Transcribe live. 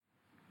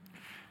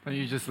Don't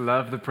you just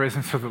love the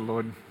presence of the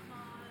Lord?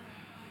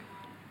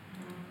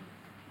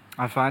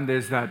 I find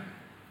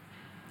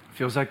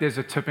feels like there's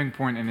a tipping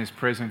point in His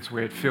presence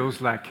where it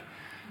feels like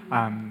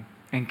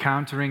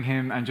encountering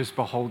Him and just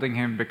beholding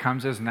Him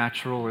becomes as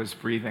natural as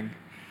breathing.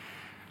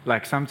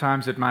 Like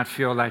sometimes it might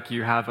feel like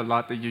you have a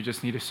lot that you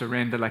just need to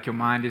surrender, like your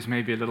mind is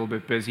maybe a little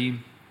bit busy.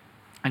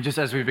 And just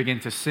as we begin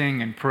to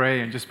sing and pray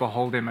and just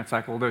behold Him, it's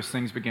like all those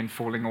things begin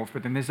falling off.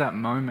 But then there's that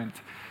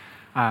moment,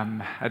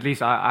 at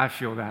least I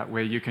feel that,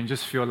 where you can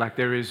just feel like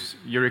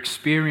you're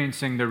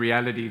experiencing the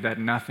reality that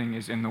nothing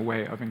is in the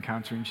way of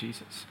encountering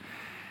Jesus.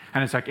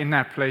 And it's like in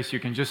that place, you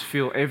can just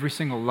feel every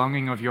single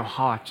longing of your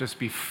heart just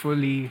be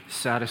fully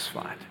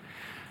satisfied.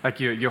 Like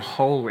you're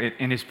whole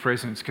in His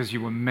presence because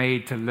you were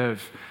made to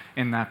live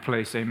in that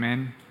place.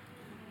 Amen.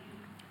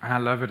 And I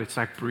love it. It's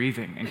like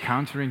breathing.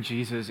 Encountering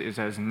Jesus is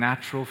as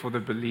natural for the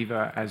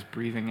believer as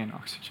breathing in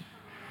oxygen.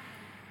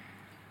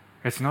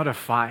 It's not a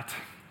fight.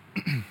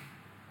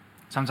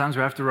 Sometimes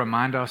we have to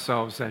remind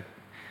ourselves that,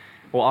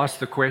 or ask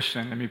the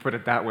question, let me put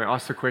it that way,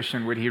 ask the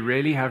question, would He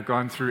really have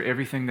gone through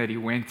everything that He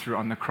went through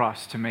on the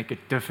cross to make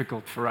it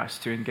difficult for us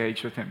to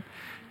engage with Him,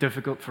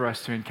 difficult for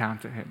us to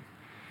encounter Him?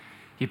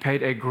 He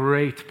paid a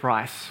great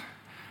price,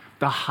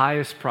 the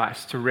highest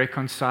price, to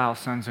reconcile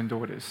sons and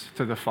daughters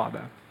to the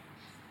Father.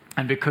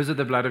 And because of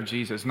the blood of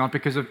Jesus, not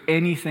because of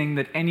anything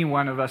that any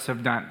one of us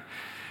have done.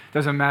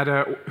 Doesn't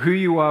matter who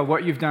you are,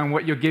 what you've done,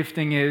 what your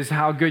gifting is,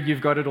 how good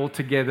you've got it all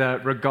together.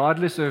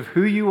 Regardless of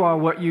who you are,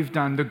 what you've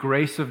done, the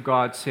grace of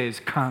God says,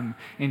 come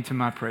into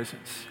my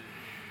presence.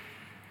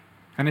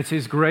 And it's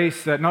His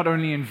grace that not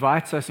only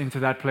invites us into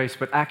that place,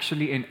 but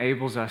actually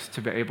enables us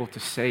to be able to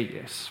say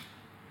yes.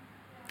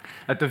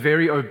 That the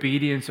very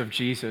obedience of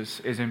Jesus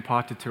is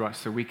imparted to us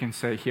so we can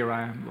say, here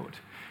I am, Lord.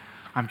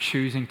 I'm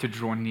choosing to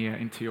draw near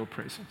into your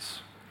presence.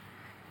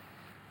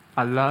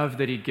 I love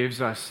that He gives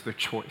us the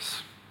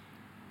choice.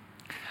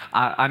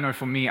 I know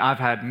for me, I've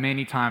had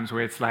many times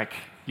where it's like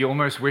you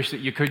almost wish that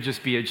you could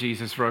just be a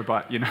Jesus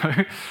robot,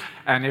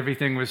 and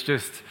everything was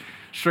just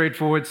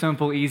straightforward,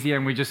 simple, easy,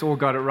 and we just all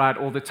got it right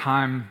all the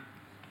time.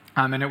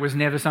 And it was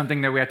never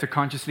something that we had to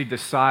consciously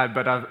decide.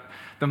 But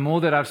the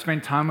more that I've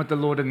spent time with the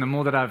Lord and the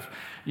more that I've,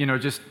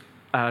 just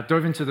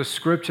dove into the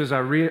scriptures,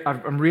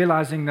 I'm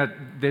realizing that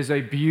there's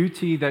a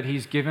beauty that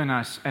He's given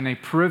us and a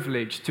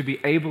privilege to be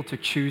able to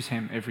choose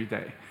Him every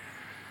day.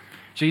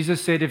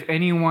 Jesus said, if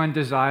anyone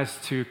desires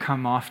to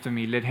come after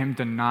me, let him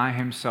deny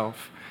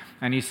himself.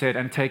 And He said,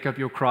 and take up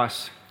your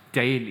cross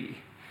daily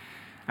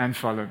and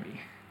follow me.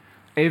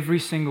 Every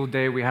single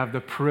day we have the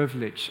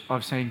privilege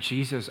of saying,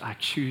 Jesus, I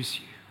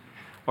choose you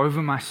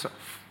over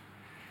myself.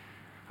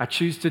 I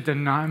choose to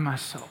deny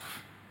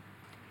myself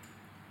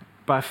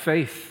by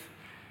faith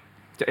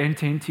to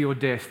enter into your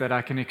death that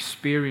I can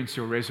experience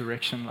your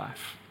resurrection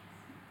life.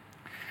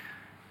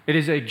 It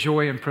is a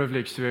joy and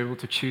privilege to be able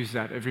to choose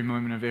that every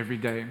moment of every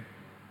day.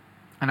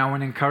 And I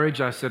want to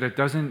encourage us that it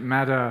doesn't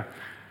matter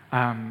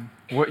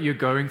what you're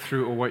going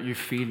through or what you're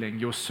feeling.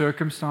 Your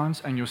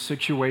circumstance and your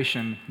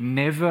situation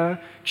never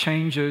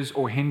changes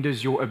or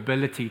hinders your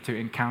ability to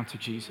encounter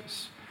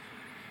Jesus.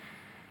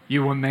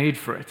 You were made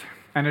for it.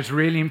 And it's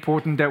really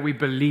important that we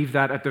believe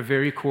that at the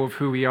very core of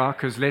who we are,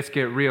 because let's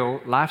get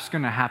real, life's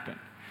going to happen.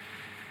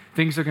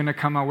 Things are going to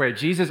come our way.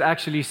 Jesus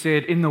actually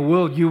said, in the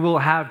world you will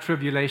have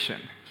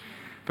tribulation.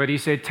 But He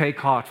said, take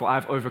heart, for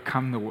I've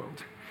overcome the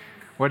world.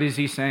 What is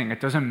He saying? It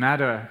doesn't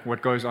matter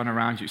what goes on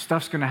around you.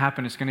 Stuff's going to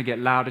happen. It's going to get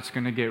loud. It's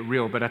going to get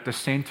real. But at the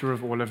center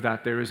of all of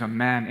that, there is a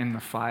man in the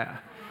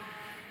fire.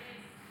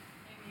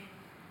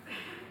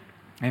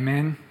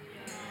 Amen?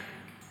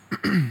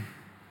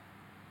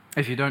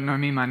 If you don't know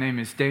me, my name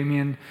is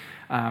Damien.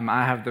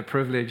 I have the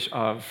privilege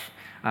of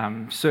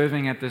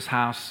serving at this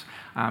house,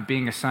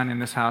 being a son in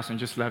this house, and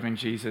just loving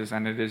Jesus.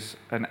 And it is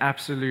an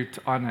absolute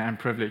honor and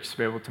privilege to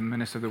be able to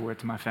minister the word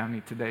to my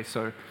family today.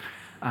 So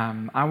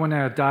I want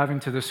to dive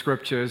into the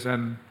scriptures,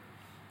 and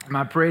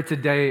my prayer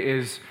today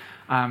is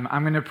I'm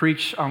going to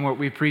preach on what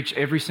we preach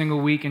every single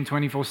week in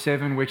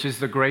 24/7, which is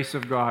the grace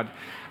of God.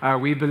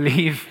 We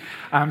believe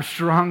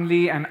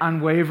strongly and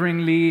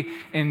unwaveringly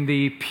in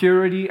the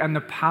purity and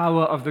the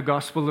power of the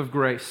gospel of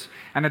grace.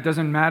 And it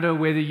doesn't matter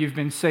whether you've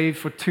been saved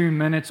for 2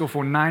 minutes or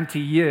for 90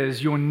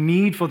 years, your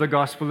need for the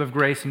gospel of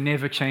grace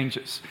never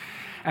changes.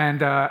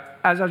 And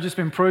as I've just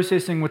been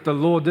processing with the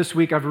Lord this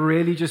week, I've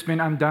really just been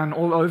undone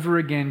all over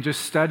again,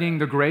 just studying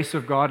the grace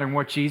of God and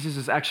what Jesus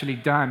has actually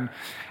done.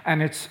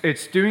 And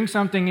it's doing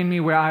something in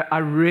me where I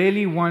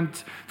really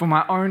want, for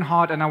my own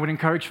heart, and I would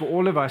encourage for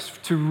all of us,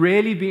 to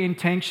really be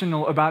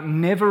intentional about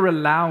never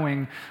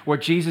allowing what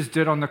Jesus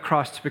did on the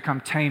cross to become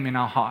tame in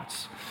our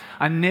hearts.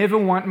 I never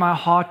want my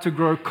heart to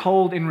grow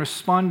cold in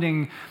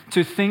responding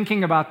to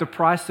thinking about the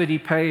price that He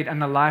paid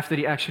and the life that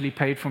He actually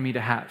paid for me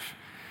to have.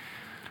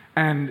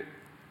 And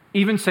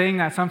even saying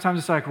that, sometimes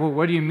it's like, well,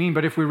 what do you mean?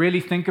 But if we really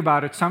think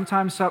about it,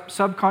 sometimes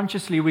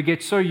subconsciously we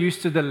get so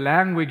used to the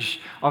language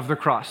of the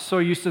cross, so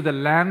used to the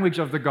language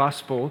of the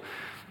gospel,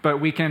 but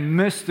we can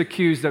miss the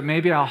cues that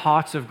maybe our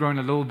hearts have grown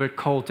a little bit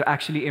cold to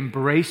actually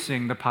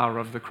embracing the power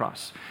of the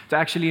cross, to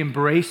actually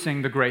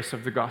embracing the grace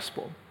of the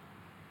gospel.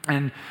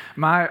 And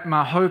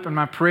my hope and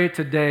my prayer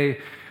today,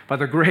 by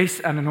the grace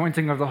and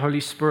anointing of the Holy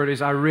Spirit,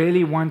 is I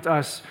really want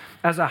us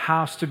as a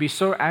house to be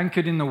so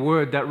anchored in the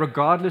Word that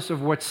regardless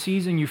of what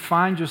season you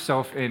find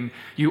yourself in,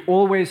 you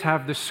always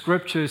have the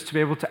Scriptures to be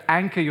able to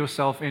anchor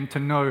yourself in, to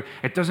know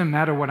it doesn't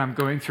matter what I'm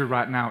going through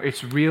right now.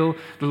 It's real.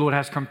 The Lord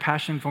has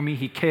compassion for me.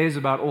 He cares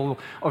about all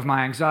of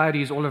my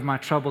anxieties, all of my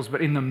troubles.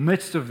 But in the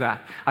midst of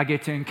that, I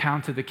get to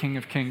encounter the King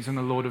of Kings and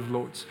the Lord of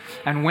Lords.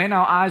 And when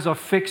our eyes are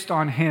fixed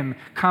on Him,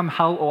 come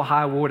hell or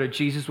high water,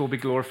 Jesus will be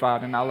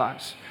glorified in our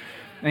lives.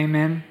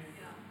 Amen.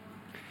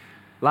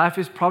 Life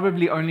is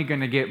probably only going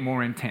to get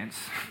more intense.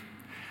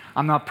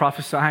 I'm not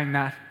prophesying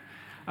that.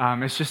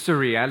 It's just a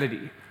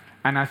reality.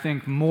 And I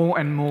think more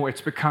and more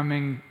it's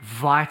becoming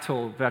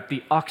vital that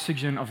the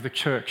oxygen of the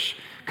church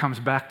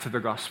comes back to the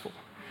gospel.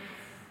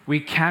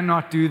 We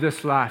cannot do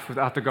this life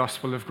without the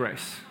gospel of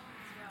grace.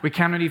 We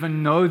cannot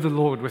even know the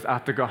Lord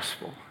without the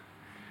gospel.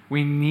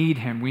 We need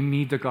Him. We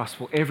need the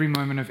gospel every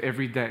moment of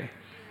every day.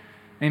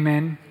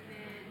 Amen.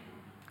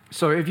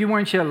 So if you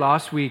weren't here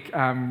last week,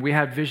 we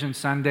had Vision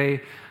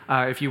Sunday.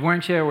 If you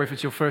weren't here or if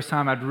it's your first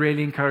time, I'd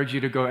really encourage you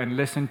to go and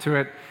listen to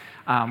it.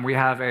 We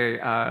have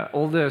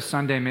all the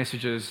Sunday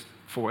messages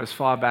for as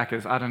far back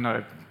as, I don't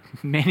know,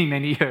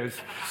 many years,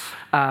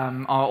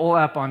 are all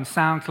up on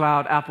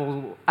SoundCloud,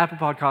 Apple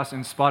Podcasts,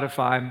 and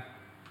Spotify.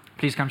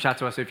 Please come chat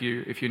to us if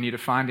you need to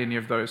find any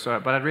of those.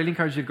 But I'd really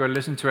encourage you to go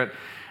listen to it.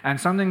 And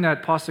something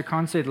that Pastor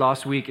Khan said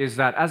last week is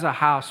that as a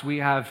house, we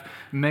have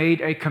made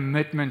a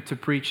commitment to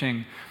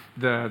preaching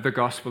the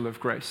gospel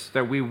of grace,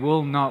 that we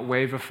will not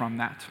waver from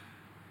that.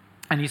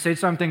 And he said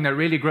something that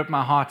really gripped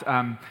my heart,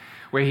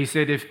 where he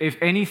said, if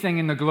anything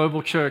in the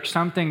global church,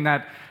 something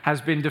that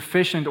has been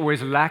deficient or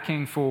is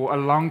lacking for a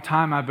long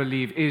time, I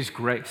believe, is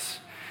grace.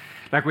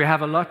 Like, we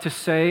have a lot to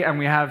say and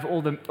we have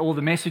all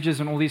the messages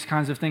and all these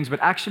kinds of things, but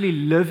actually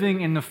living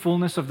in the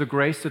fullness of the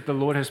grace that the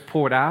Lord has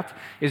poured out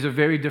is a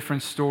very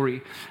different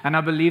story. And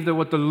I believe that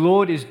what the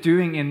Lord is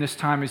doing in this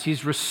time is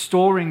He's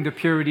restoring the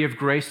purity of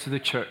grace to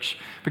the church,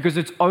 because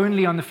it's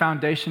only on the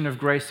foundation of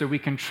grace that we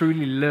can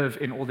truly live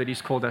in all that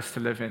He's called us to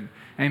live in.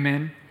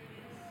 Amen.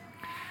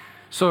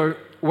 So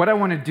what I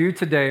want to do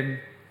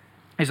today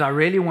is I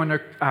really want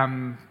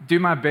to do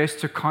my best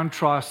to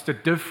contrast the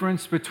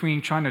difference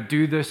between trying to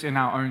do this in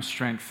our own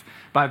strength.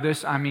 By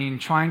this, I mean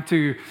trying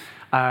to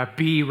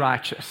be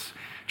righteous,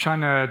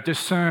 trying to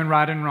discern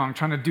right and wrong,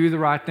 trying to do the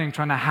right thing,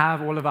 trying to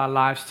have all of our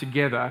lives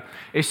together,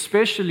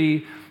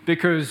 especially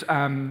because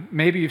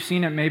maybe you've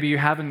seen it, maybe you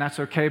haven't, that's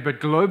okay, but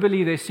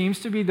globally there seems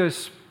to be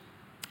this,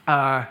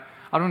 I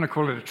don't want to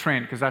call it a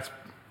trend because that's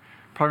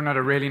probably not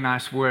a really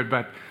nice word,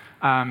 but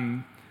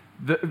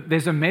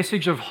there's a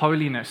message of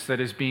holiness that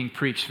is being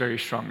preached very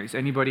strongly. Has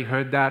anybody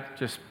heard that?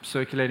 Just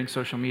circulating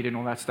social media and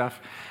all that stuff.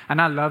 And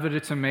I love it.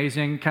 It's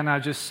amazing. Can I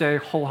just say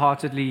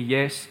wholeheartedly,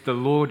 yes, the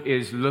Lord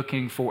is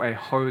looking for a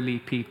holy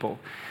people.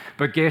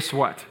 But guess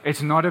what?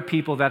 It's not a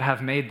people that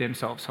have made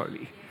themselves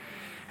holy.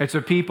 It's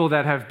a people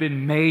that have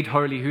been made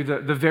holy, who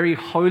the very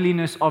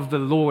holiness of the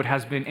Lord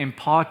has been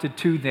imparted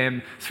to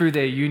them through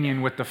their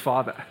union with the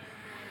Father.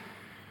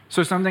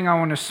 So something I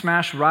want to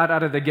smash right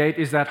out of the gate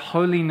is that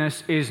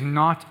holiness is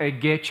not a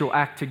get your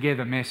act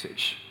together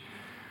message.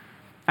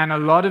 And a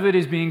lot of it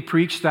is being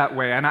preached that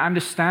way. And I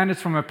understand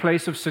it's from a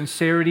place of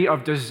sincerity,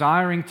 of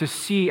desiring to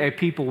see a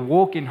people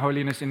walk in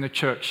holiness in the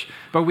church.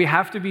 But we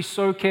have to be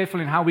so careful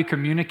in how we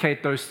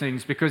communicate those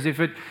things, because if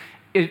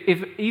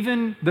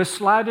even the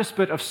slightest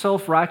bit of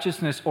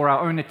self-righteousness or our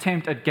own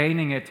attempt at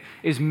gaining it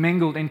is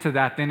mingled into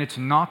that, then it's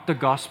not the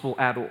gospel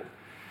at all.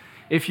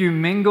 If you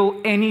mingle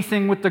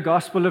anything with the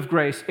gospel of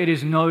grace, it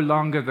is no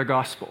longer the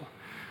gospel.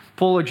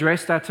 Paul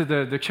addressed that to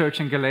the church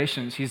in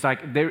Galatians. He's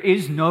like, there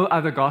is no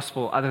other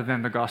gospel other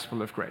than the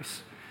gospel of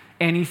grace.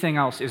 Anything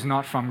else is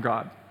not from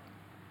God.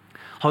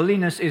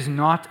 Holiness is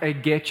not a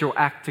get your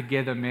act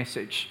together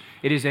message.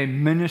 It is a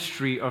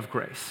ministry of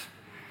grace.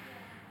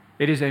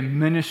 It is a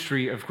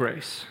ministry of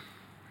grace.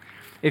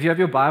 If you have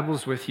your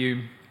Bibles with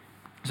you,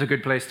 it's a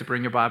good place to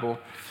bring your Bible.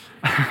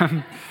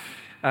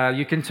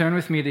 You can turn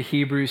with me to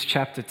Hebrews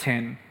chapter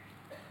 10.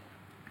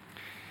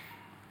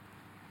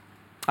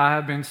 I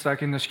have been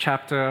stuck in this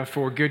chapter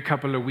for a good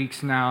couple of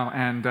weeks now,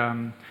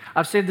 and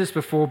I've said this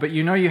before, but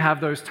you have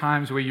those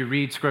times where you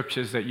read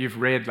scriptures that you've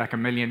read like a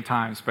million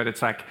times, but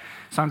it's like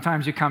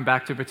sometimes you come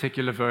back to a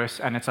particular verse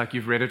and it's like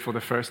you've read it for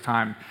the first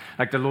time.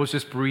 Like the Lord's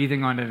just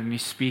breathing on it and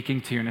He's speaking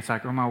to you, and it's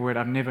like, oh my word,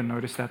 I've never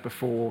noticed that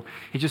before.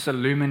 He just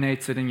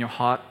illuminates it in your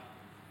heart.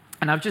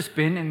 And I've just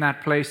been in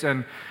that place,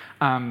 and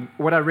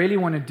what I really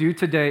want to do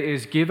today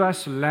is give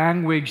us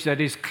language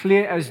that is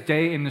clear as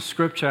day in the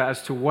scripture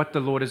as to what the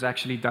Lord has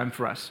actually done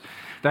for us.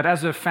 That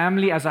as a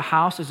family, as a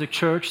house, as a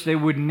church, there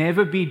would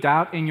never be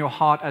doubt in your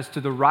heart as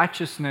to the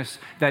righteousness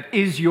that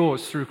is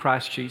yours through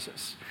Christ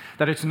Jesus.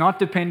 That it's not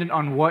dependent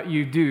on what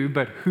you do,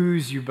 but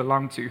whose you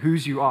belong to,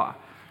 whose you are.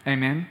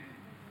 Amen?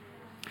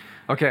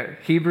 Okay,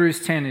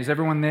 Hebrews 10. Is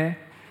everyone there?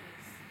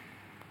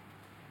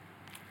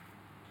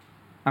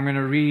 I'm going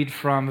to read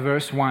from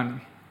verse 1.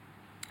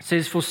 It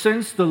says, "For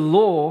since the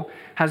law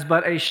has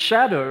but a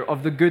shadow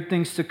of the good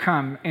things to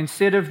come,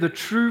 instead of the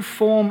true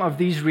form of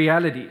these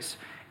realities,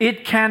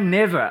 it can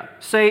never,"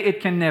 say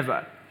it can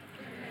never.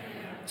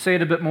 Say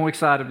it a bit more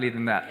excitedly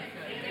than that.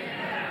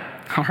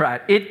 All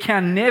right. "It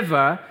can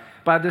never,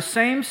 by the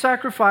same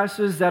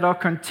sacrifices that are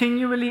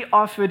continually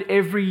offered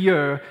every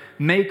year,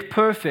 make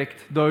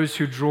perfect those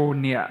who draw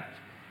near."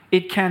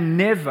 It can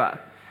never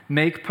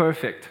make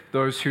perfect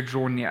those who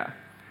draw near.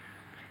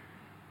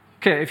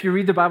 Okay, if you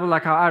read the Bible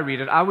like how I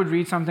read it, I would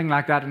read something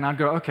like that and I'd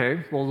go,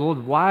 okay, well, Lord,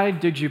 why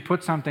did you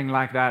put something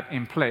like that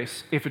in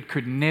place if it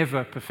could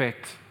never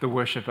perfect the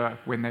worshiper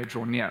when they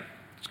draw near?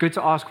 It's good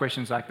to ask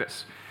questions like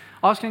this.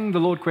 Asking the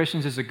Lord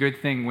questions is a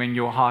good thing when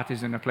your heart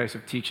is in a place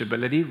of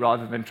teachability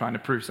rather than trying to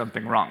prove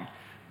something wrong.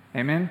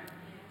 Amen?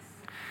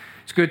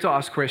 It's good to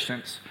ask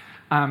questions.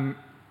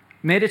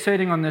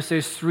 Meditating on this,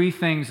 there's three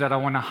things that I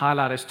want to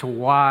highlight as to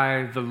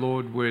why the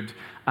Lord would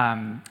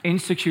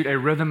institute a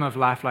rhythm of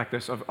life like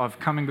this, of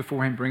coming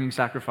before Him, bringing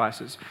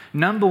sacrifices.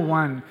 Number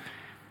one,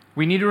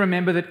 we need to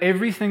remember that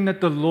everything that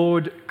the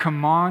Lord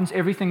commands,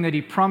 everything that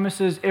He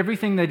promises,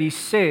 everything that He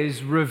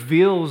says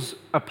reveals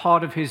a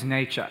part of His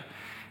nature.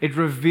 It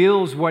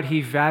reveals what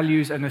He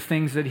values and the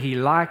things that He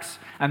likes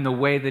and the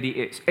way that He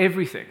is.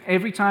 Everything.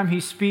 Every time He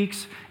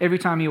speaks, every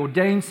time He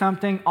ordains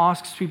something,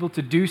 asks people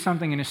to do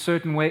something in a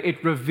certain way,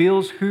 it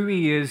reveals who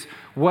He is,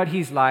 what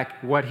He's like,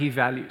 what He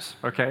values.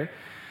 Okay?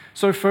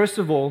 So first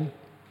of all,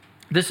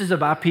 this is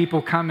about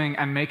people coming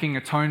and making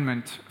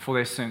atonement for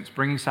their sins,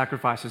 bringing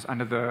sacrifices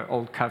under the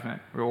old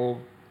covenant. We're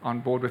all on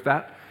board with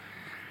that?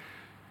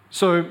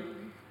 So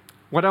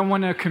what I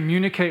want to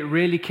communicate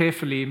really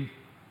carefully,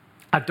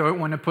 I don't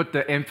want to put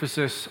the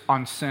emphasis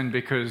on sin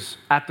because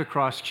at the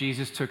cross,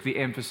 Jesus took the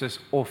emphasis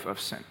off of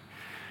sin.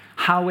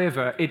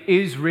 However, it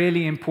is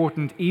really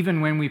important, even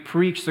when we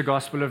preach the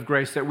gospel of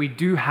grace, that we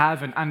do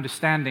have an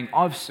understanding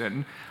of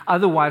sin.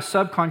 Otherwise,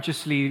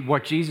 subconsciously,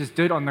 what Jesus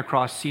did on the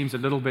cross seems a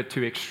little bit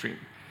too extreme.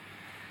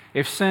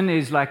 If sin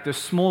is like the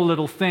small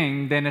little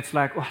thing, then it's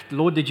like, oh,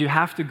 Lord, did you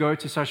have to go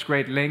to such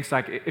great lengths?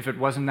 Like, if it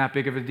wasn't that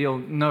big of a deal?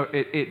 No,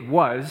 it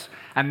was,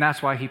 and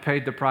that's why He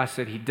paid the price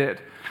that He did.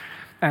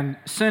 And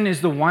sin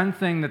is the one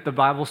thing that the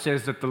Bible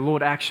says that the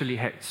Lord actually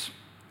hates,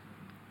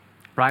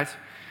 right?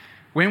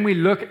 When we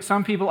look,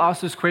 some people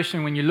ask this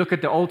question, when you look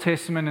at the Old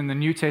Testament and the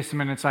New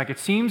Testament, it's like, it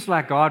seems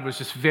like God was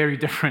just very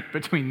different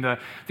between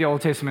the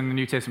Old Testament and the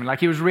New Testament. Like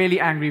He was really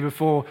angry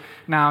before,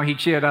 now He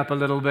cheered up a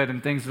little bit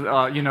and things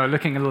are,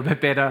 looking a little bit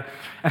better.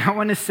 And I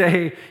want to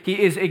say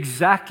He is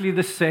exactly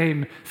the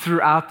same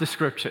throughout the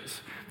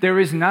Scriptures. There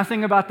is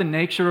nothing about the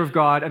nature of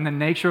God and the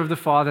nature of the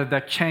Father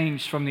that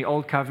changed from the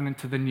Old Covenant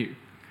to the New.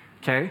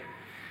 Okay?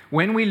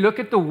 When we look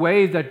at the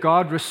way that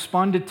God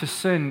responded to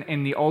sin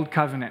in the Old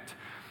Covenant,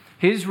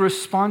 His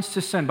response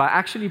to sin by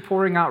actually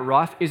pouring out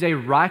wrath is a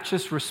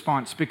righteous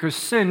response because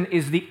sin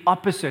is the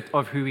opposite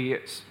of who He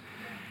is.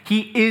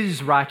 He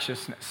is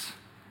righteousness,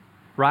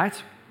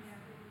 right?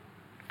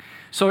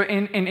 So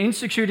in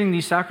instituting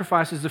these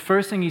sacrifices, the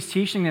first thing He's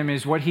teaching them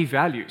is what He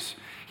values.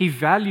 He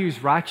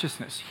values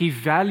righteousness. He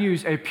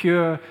values a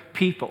pure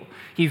people.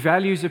 He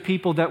values a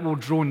people that will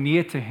draw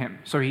near to Him.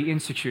 So He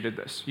instituted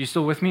this. You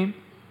still with me?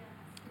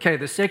 Okay,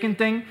 the second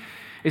thing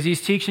is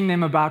He's teaching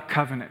them about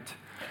covenant.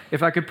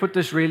 If I could put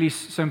this really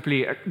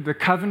simply, the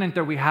covenant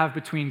that we have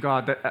between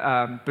God,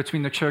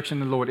 between the church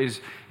and the Lord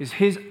is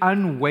His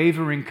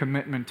unwavering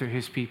commitment to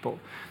His people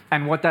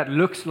and what that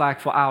looks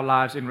like for our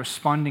lives in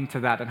responding to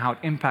that and how it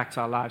impacts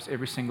our lives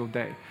every single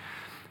day.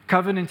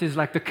 Covenant is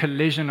like the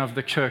collision of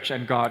the church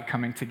and God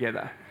coming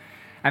together.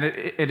 And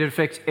it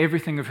affects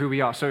everything of who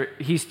we are. So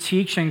He's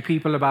teaching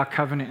people about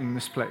covenant in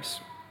this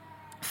place.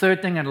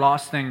 Third thing and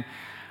last thing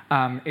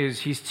is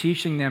He's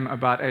teaching them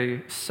about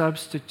a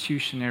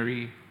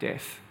substitutionary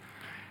death.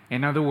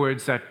 In other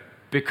words, that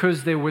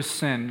because there was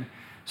sin,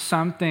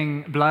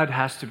 blood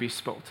has to be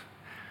spilt.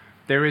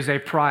 There is a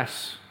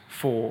price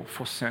for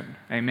sin.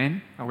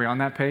 Amen? Are we on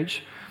that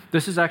page?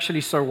 This is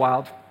actually so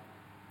wild.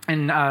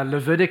 In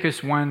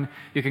Leviticus 1,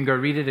 you can go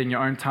read it in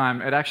your own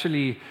time.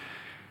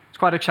 It's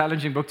quite a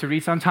challenging book to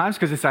read sometimes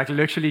because it's like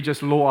literally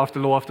just law after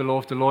law after law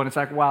after law, and it's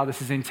like, wow,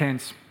 this is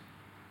intense.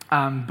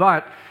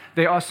 But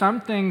there are some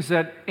things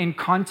that in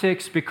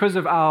context, because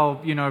of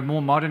our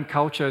more modern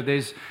culture,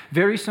 there's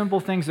very simple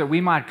things that we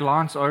might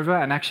glance over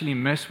and actually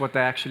miss what they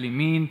actually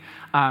mean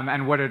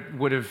and what it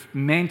would have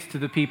meant to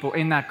the people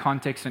in that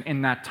context and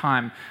in that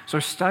time. So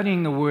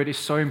studying the Word is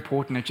so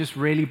important. It just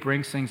really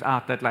brings things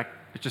out that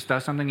it just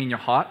does something in your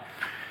heart.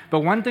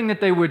 But one thing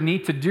that they would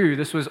need to do,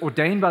 this was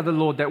ordained by the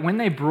Lord, that when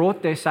they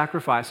brought their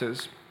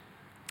sacrifices,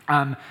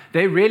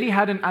 they really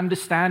had an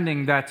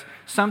understanding that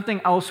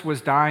something else was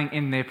dying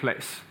in their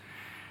place.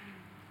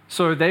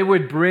 So they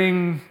would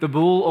bring the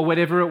bull or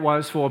whatever it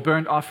was for a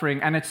burnt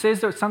offering, and it says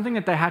that something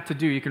that they had to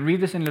do, you can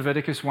read this in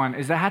Leviticus 1,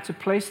 is they had to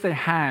place their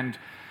hand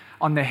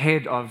on the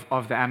head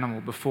of the animal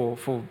before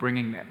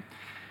bringing them.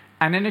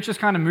 And then it just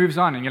kind of moves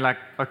on, and you're like,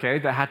 okay,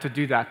 they had to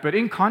do that. But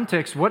in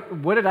context,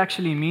 what it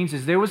actually means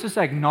is there was this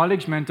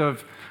acknowledgement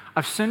of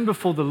sin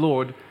before the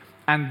Lord,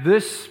 and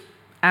this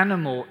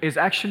animal is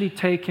actually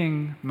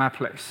taking my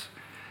place.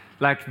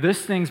 Like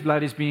this thing's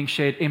blood is being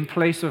shed in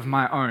place of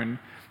my own,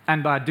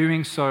 and by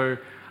doing so,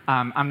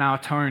 I'm now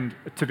atoned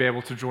to be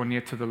able to draw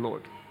near to the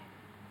Lord.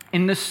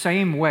 In the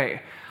same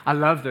way, I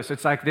love this.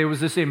 It's like there was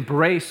this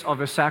embrace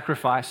of a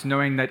sacrifice,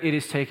 knowing that it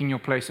is taking your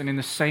place. And in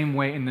the same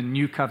way, in the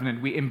new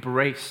covenant, we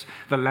embrace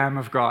the Lamb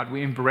of God.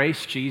 We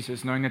embrace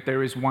Jesus, knowing that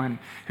there is one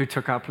who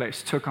took our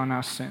place, took on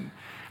our sin,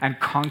 and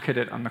conquered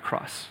it on the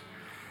cross.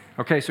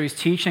 Okay, so he's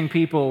teaching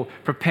people,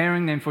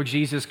 preparing them for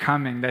Jesus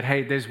coming, that,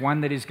 hey, there's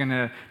one that is going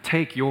to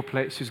take your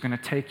place, who's going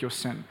to take your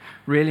sin.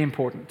 Really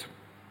important.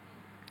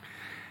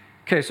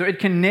 Okay, so it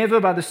can never,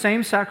 by the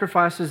same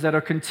sacrifices that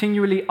are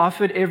continually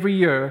offered every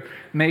year,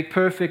 make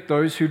perfect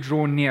those who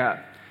draw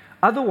near.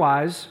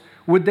 Otherwise,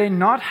 would they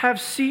not have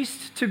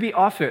ceased to be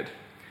offered,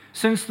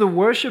 since the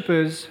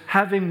worshippers,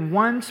 having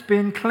once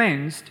been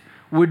cleansed,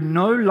 would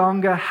no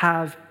longer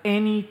have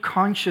any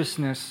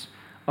consciousness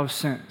of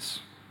sins?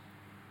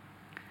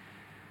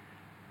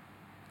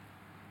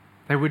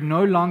 They would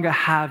no longer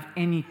have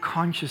any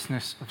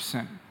consciousness of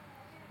sin.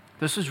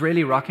 This was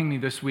really rocking me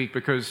this week,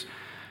 because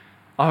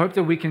I hope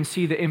that we can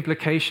see the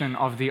implication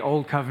of the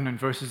old covenant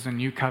versus the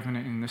new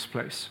covenant in this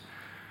place.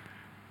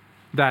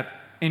 That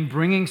in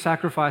bringing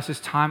sacrifices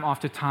time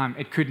after time,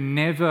 it could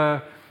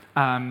never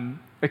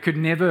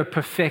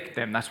perfect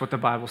them. That's what the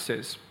Bible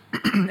says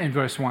in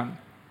verse 1.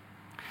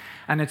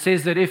 And it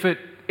says that if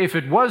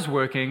it was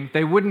working,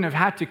 they wouldn't have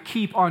had to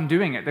keep on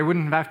doing it. They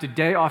wouldn't have to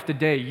day after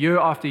day, year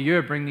after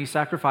year bring these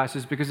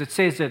sacrifices, because it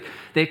says that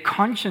their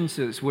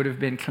consciences would have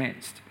been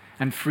cleansed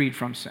and freed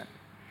from sin.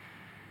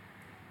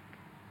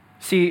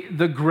 See,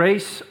 the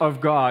grace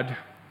of God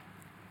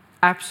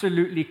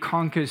absolutely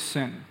conquers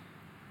sin.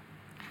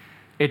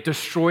 It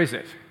destroys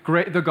it.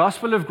 The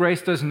gospel of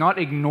grace does not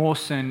ignore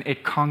sin,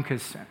 it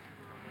conquers sin.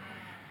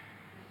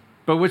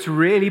 But what's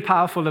really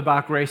powerful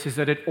about grace is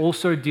that it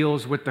also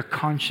deals with the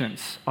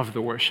conscience of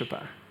the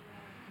worshiper.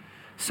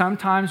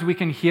 Sometimes we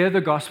can hear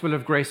the gospel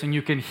of grace and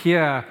you can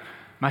hear,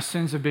 my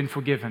sins have been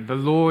forgiven. The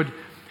Lord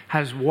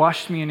has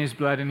washed me in his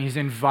blood, and he's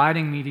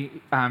inviting me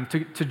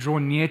to draw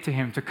near to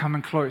him, to come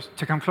close,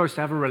 to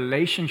have a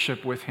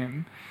relationship with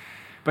him.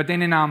 But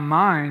then in our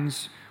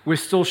minds, we're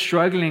still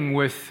struggling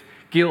with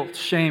guilt,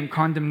 shame,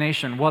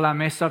 condemnation. Well, I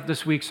messed up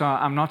this week, so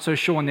I'm not so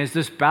sure. And there's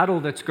this battle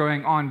that's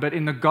going on. But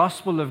in the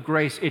gospel of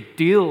grace, it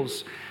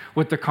deals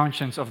with the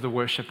conscience of the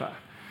worshiper.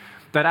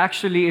 That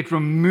actually it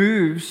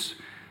removes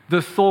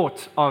the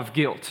thought of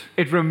guilt.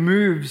 It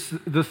removes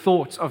the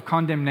thoughts of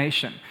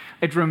condemnation.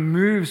 It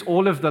removes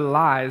all of the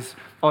lies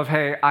of,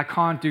 hey, I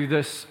can't do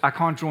this, I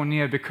can't draw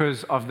near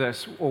because of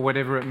this, or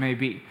whatever it may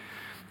be.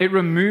 It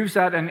removes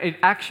that, and it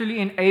actually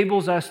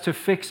enables us to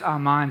fix our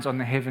minds on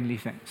the heavenly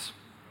things.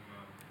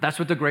 That's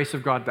what the grace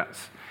of God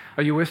does.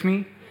 Are you with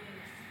me?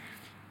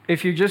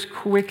 If you just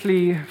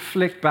quickly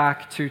flick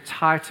back to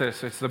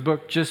Titus, it's the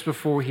book just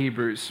before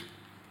Hebrews.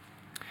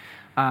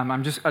 I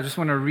just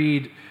want to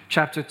read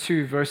chapter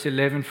 2, verse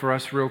 11 for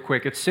us real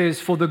quick. It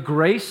says, "For the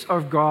grace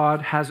of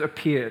God has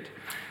appeared,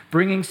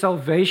 bringing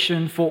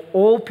salvation for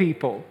all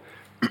people,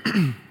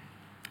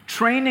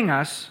 training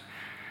us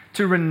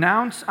to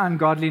renounce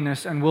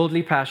ungodliness and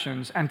worldly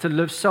passions, and to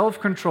live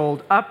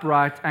self-controlled,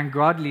 upright, and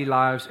godly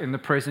lives in the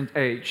present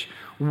age,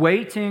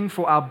 waiting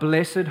for our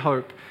blessed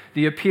hope,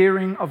 the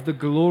appearing of the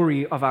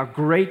glory of our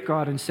great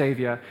God and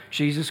Savior,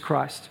 Jesus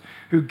Christ,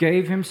 who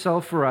gave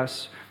himself for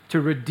us to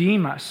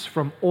redeem us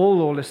from all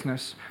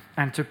lawlessness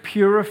and to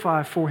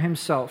purify for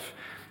himself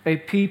a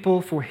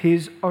people for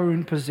his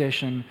own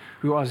possession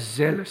who are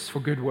zealous for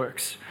good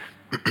works."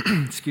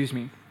 Excuse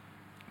me.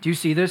 Do you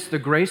see this? The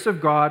grace of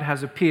God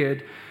has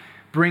appeared,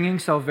 bringing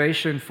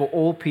salvation for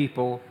all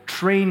people,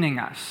 training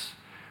us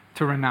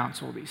to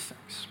renounce all these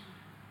things.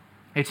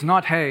 It's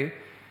not, hey,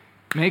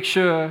 make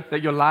sure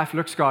that your life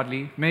looks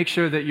godly, make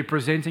sure that you're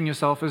presenting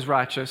yourself as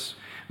righteous,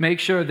 make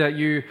sure that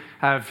you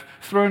have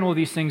thrown all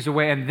these things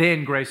away, and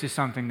then grace is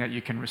something that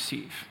you can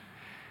receive.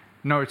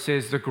 No, it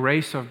says the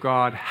grace of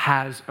God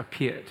has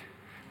appeared,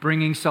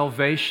 bringing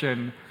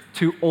salvation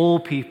to all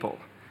people.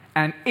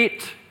 And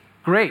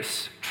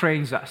grace,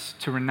 trains us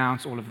to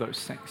renounce all of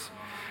those things.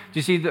 Do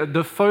you see,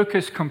 the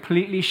focus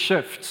completely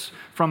shifts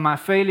from my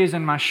failures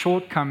and my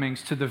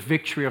shortcomings to the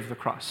victory of the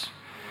cross.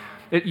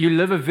 You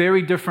live a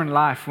very different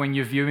life when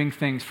you're viewing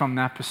things from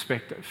that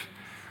perspective.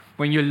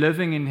 When you're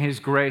living in his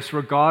grace,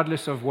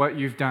 regardless of what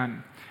you've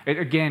done.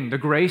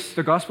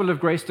 The gospel of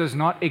grace does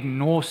not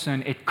ignore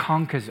sin, it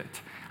conquers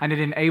it. And it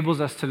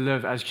enables us to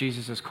live as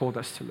Jesus has called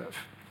us to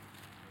live.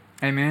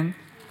 Amen?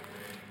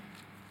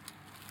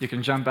 You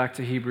can jump back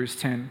to Hebrews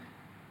 10.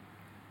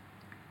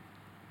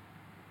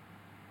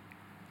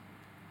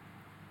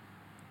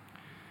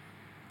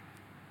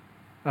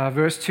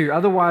 Verse 2,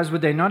 "Otherwise would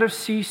they not have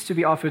ceased to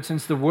be offered,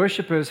 since the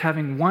worshippers,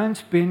 having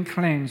once been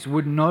cleansed,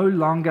 would no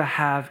longer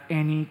have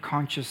any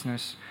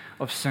consciousness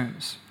of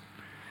sins."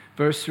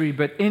 Verse 3,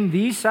 "But in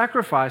these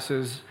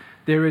sacrifices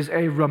there is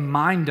a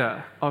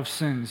reminder of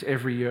sins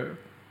every year."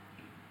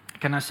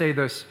 Can I say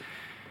this?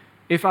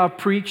 if our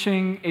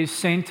preaching is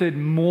centered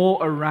more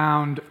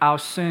around our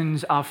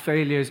sins, our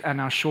failures, and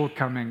our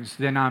shortcomings,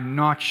 then I'm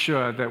not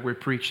sure that we're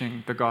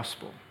preaching the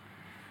gospel.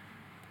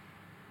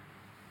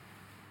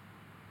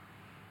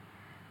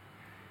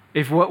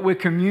 If what we're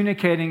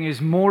communicating is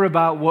more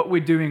about what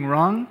we're doing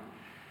wrong,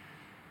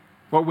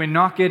 what we're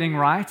not getting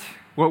right,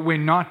 what we're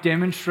not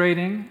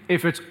demonstrating,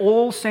 if it's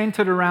all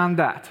centered around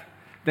that,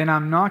 then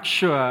I'm not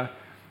sure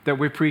that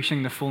we're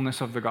preaching the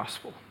fullness of the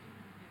gospel.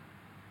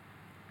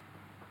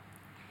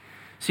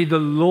 See, the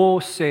law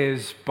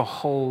says,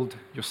 behold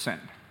your sin.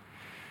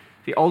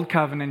 The old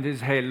covenant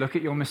is, hey, look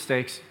at your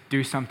mistakes,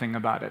 do something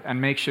about it, and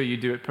make sure you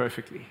do it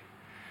perfectly.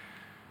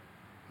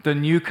 The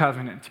new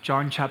covenant,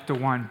 John chapter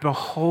 1,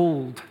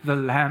 behold the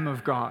Lamb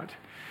of God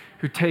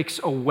who takes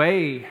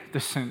away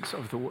the sins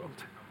of the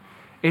world.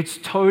 It's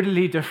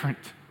totally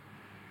different.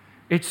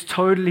 It's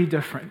totally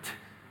different.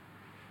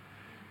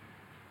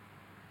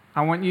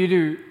 I want you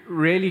to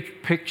really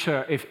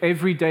picture if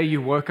every day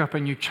you woke up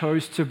and you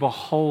chose to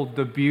behold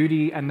the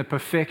beauty and the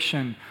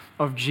perfection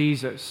of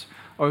Jesus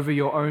over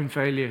your own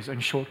failures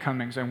and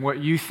shortcomings and what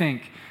you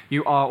think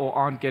you are or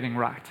aren't getting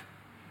right.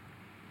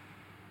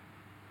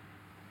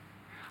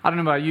 I don't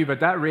know about you,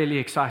 but that really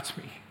excites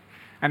me.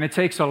 And it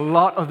takes a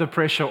lot of the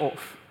pressure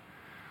off.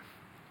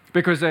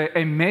 Because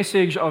a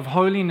message of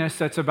holiness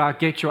that's about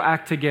get your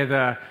act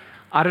together,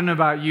 I don't know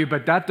about you,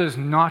 but that does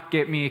not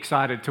get me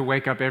excited to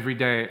wake up every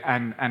day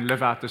and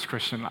live out this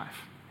Christian life.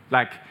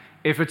 Like,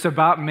 if it's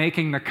about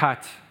making the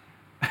cut,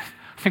 I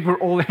think we're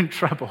all in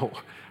trouble,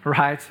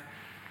 right?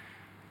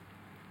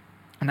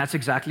 And that's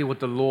exactly what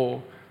the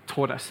law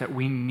taught us, that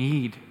we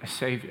need a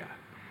Savior.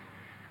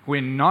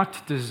 We're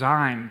not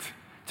designed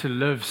to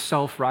live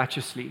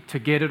self-righteously, to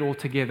get it all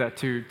together,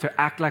 to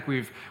act like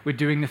we're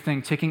doing the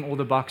thing, ticking all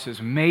the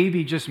boxes.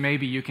 Maybe, just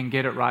maybe, you can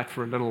get it right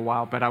for a little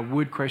while, but I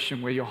would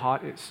question where your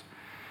heart is.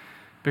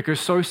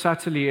 Because so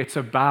subtly it's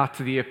about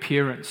the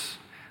appearance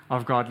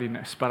of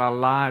godliness, but our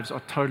lives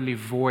are totally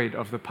void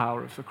of the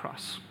power of the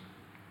cross.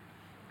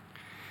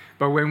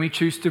 But when we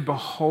choose to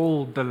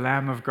behold the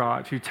Lamb of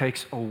God who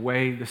takes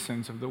away the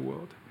sins of the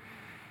world,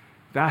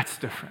 that's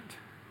different.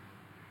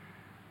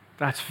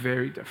 That's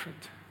very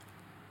different.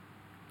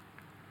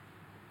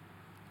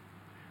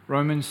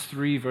 Romans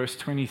 3, verse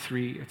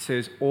 23, it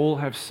says, all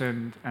have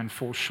sinned and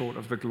fall short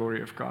of the glory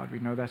of God. We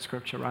know that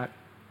scripture, right?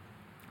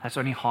 That's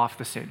only half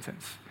the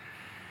sentence.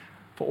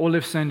 For all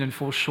have sinned and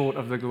fall short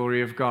of the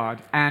glory of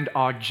God and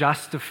are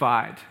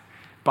justified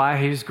by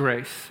His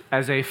grace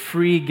as a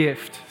free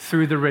gift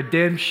through the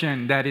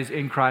redemption that is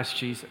in Christ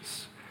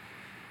Jesus.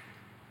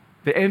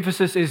 The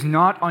emphasis is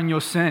not on your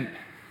sin.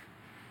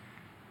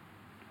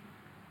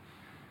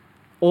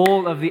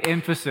 All of the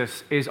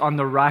emphasis is on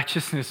the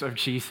righteousness of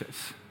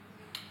Jesus.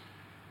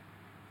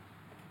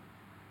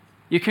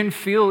 You can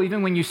feel,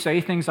 even when you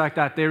say things like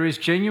that, there is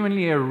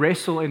genuinely a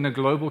wrestle in the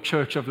global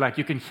church of like,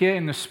 you can hear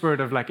in the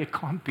spirit of like, it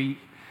can't be.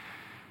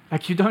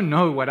 Like, you don't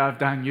know what I've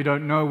done. You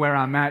don't know where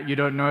I'm at. You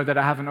don't know that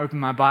I haven't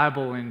opened my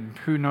Bible in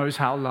who knows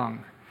how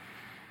long.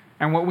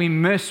 And what we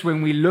miss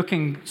when we're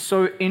looking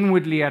so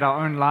inwardly at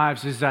our own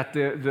lives is that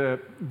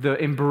the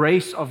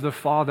embrace of the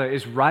Father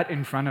is right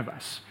in front of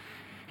us.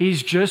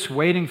 He's just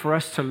waiting for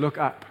us to look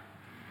up.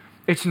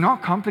 It's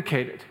not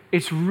complicated.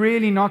 It's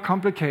really not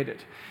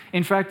complicated.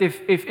 In fact,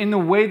 if in the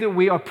way that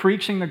we are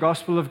preaching the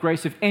gospel of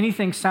grace, if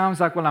anything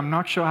sounds like, well, I'm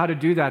not sure how to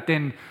do that,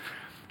 then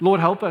Lord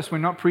help us, we're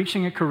not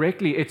preaching it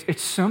correctly.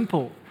 It's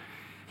simple.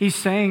 He's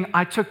saying,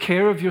 I took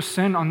care of your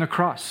sin on the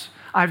cross.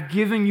 I've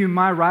given you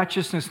my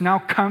righteousness. Now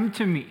come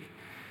to me.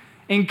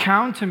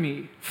 Encounter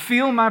me.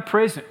 Feel my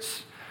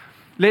presence.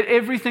 Let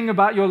everything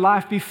about your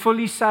life be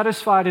fully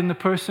satisfied in the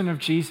person of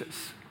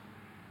Jesus.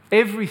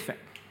 Everything.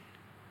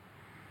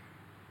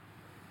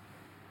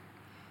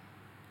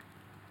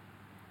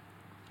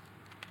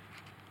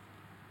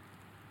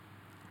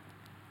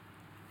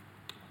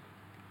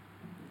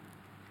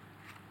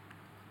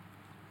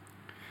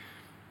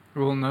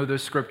 We will know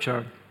this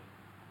scripture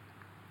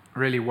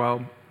really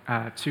well.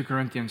 2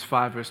 Corinthians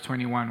 5 verse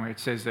 21, where it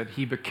says that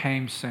He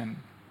became sin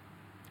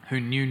who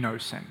knew no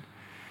sin.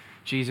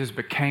 Jesus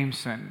became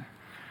sin.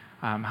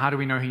 How do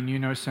we know He knew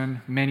no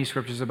sin? Many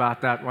scriptures about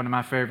that. One of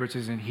my favorites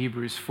is in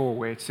Hebrews 4,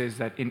 where it says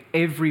that in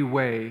every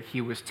way He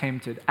was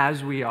tempted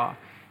as we are,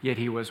 yet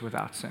He was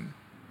without sin.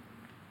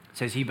 It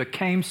says He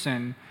became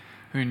sin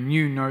who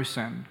knew no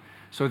sin,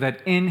 so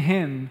that in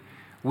Him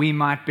we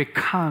might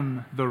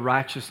become the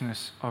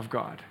righteousness of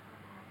God.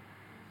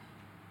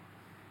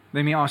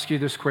 Let me ask you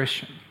this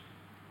question.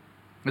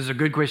 This is a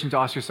good question to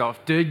ask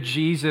yourself. Did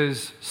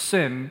Jesus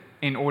sin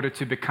in order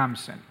to become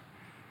sin?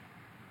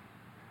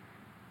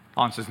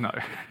 Answer's no,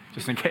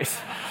 just in case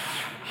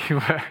you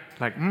were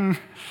like,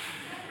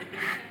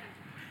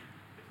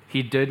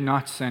 He did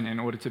not sin in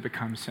order to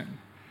become sin.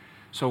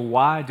 So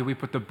why do we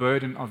put the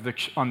burden on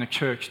the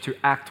church to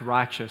act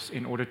righteous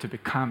in order to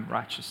become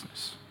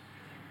righteousness?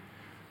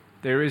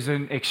 There is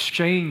an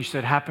exchange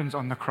that happens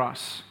on the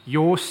cross.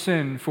 Your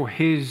sin for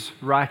His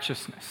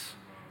righteousness.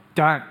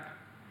 Done.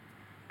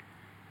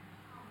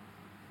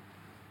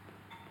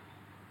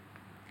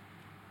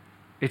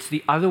 It's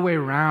the other way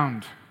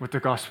around with the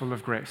gospel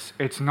of grace.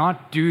 It's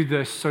not do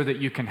this so that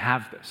you can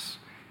have this.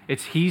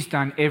 It's He's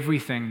done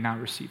everything, now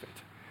receive it.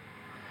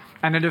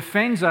 And it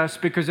offends us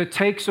because it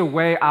takes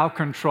away our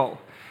control.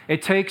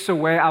 It takes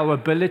away our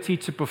ability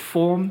to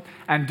perform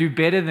and do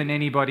better than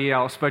anybody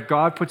else. But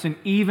God puts an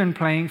even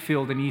playing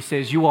field and He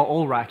says, you are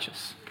all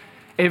righteous.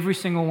 Every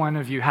single one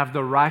of you have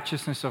the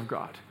righteousness of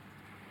God.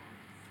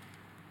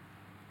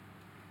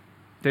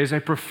 There's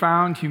a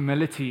profound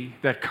humility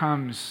that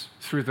comes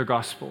through the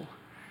gospel.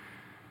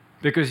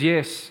 Because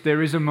yes,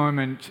 there is a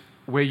moment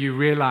where you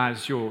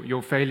realize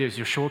your failures,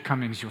 your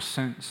shortcomings, your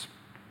sins.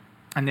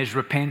 And there's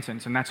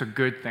repentance, and that's a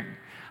good thing.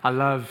 I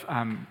love,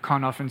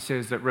 Con often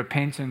says that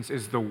repentance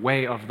is the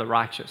way of the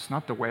righteous,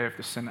 not the way of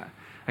the sinner.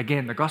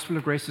 Again, the gospel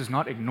of grace does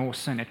not ignore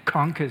sin. It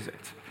conquers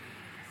it.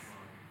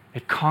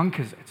 It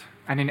conquers it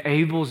and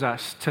enables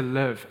us to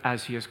live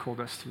as He has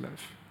called us to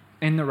live,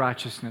 in the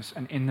righteousness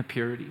and in the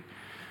purity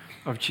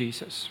of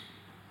Jesus.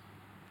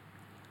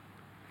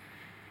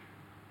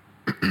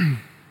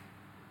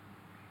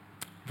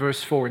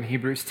 Verse 4 in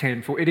Hebrews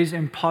 10, for it is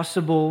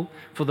impossible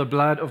for the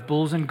blood of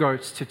bulls and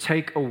goats to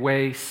take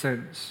away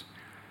sins.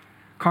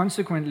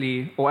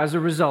 Consequently, or as a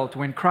result,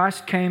 when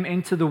Christ came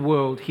into the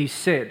world, He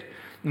said,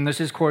 and this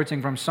is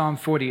quoting from Psalm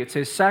 40, it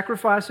says,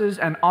 sacrifices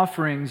and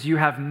offerings you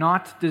have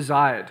not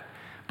desired,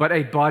 but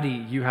a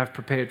body you have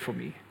prepared for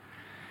me.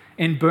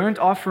 In burnt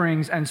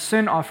offerings and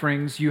sin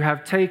offerings you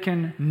have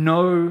taken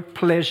no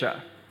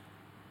pleasure.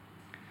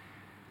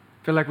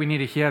 I feel like we need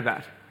to hear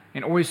that.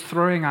 And always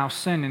throwing our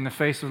sin in the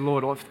face of the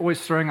Lord, or always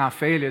throwing our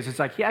failures, it's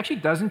like He actually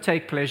doesn't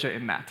take pleasure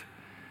in that.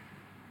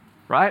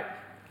 Right?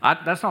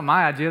 That's not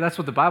my idea, that's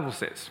what the Bible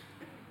says.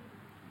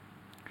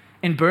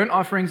 In burnt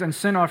offerings and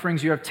sin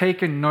offerings you have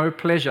taken no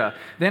pleasure.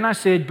 Then I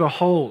said,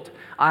 behold,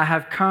 I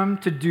have come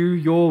to do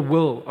your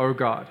will, O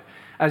God,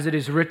 as it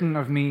is written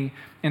of me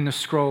in the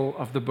scroll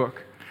of the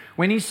book.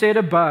 When He said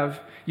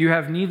above, you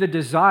have neither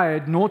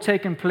desired nor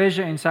taken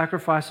pleasure in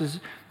sacrifices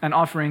and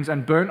offerings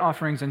and burnt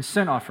offerings and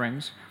sin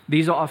offerings,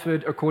 these are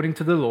offered according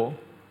to the law.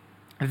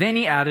 Then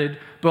He added,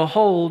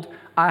 behold,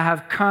 I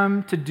have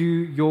come to do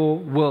your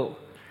will.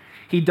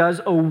 He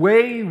does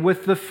away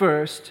with the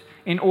first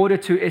in order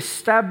to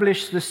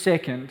establish the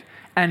second,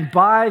 and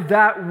by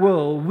that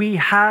will we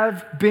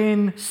have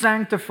been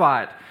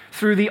sanctified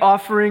through the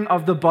offering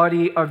of the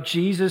body of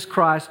Jesus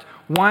Christ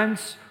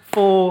once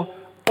for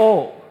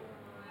all.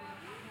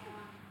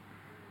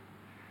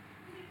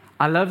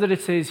 I love that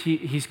it says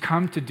He's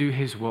come to do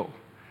His will.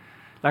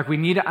 Like, we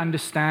need to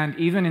understand,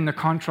 even in the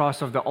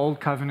contrast of the old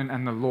covenant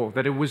and the law,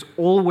 that it was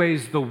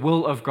always the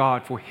will of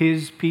God for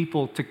His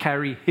people to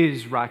carry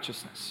His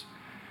righteousness.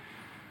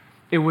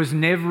 It was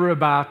never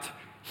about,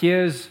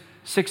 here's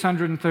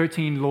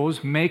 613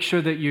 laws, make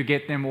sure that you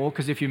get them all,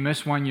 because if you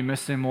miss one, you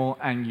miss them all,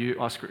 and you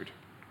are screwed.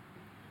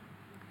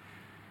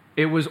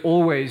 It was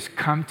always,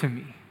 come to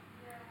me.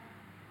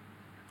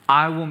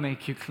 I will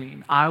make you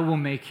clean. I will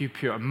make you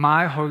pure.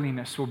 My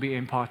holiness will be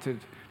imparted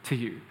to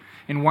you.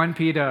 In 1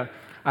 Peter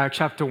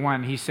chapter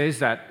 1, he says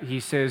that.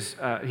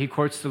 He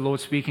quotes the Lord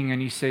speaking, and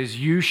He says,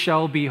 you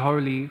shall be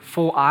holy,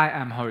 for I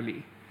am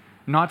holy.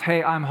 Not,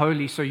 hey, I'm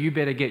holy, so you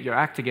better get your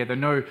act together.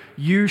 No,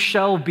 you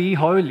shall be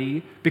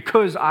holy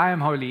because I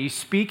am holy. He's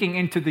speaking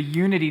into the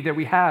unity that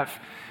we have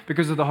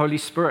because of the Holy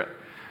Spirit.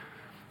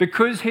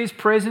 Because His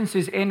presence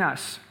is in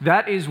us,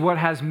 that is what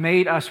has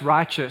made us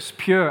righteous,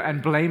 pure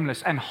and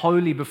blameless and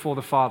holy before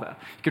the Father.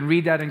 You can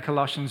read that in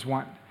Colossians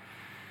 1.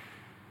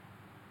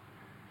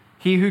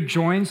 He who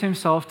joins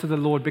himself to the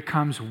Lord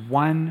becomes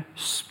one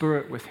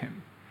spirit with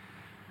Him.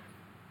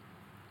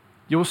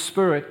 Your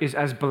spirit is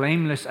as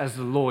blameless as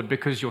the Lord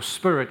because your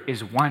spirit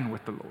is one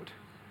with the Lord.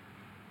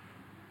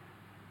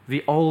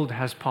 The old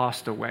has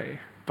passed away.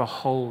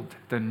 Behold,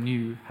 the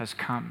new has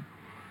come.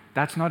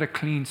 That's not a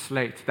clean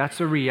slate. That's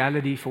a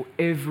reality for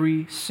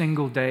every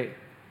single day.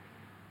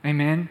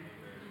 Amen?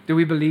 Do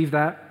we believe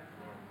that?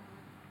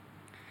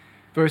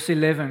 Verse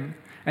 11,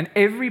 and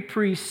every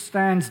priest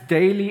stands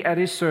daily at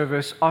his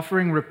service,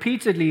 offering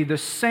repeatedly the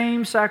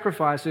same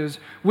sacrifices,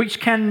 which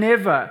can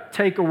never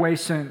take away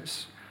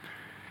sins.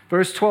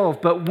 Verse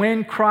 12, but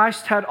when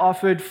Christ had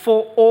offered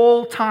for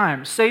all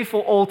time, say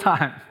for all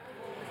time,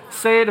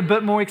 say it a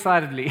bit more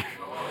excitedly,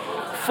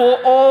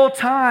 for all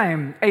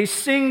time, a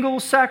single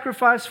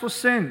sacrifice for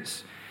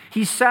sins,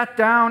 He sat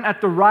down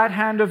at the right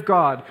hand of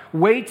God,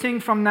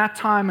 waiting from that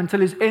time until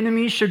His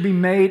enemies should be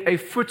made a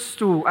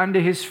footstool under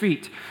His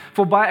feet.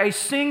 For by a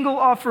single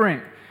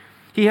offering,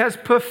 He has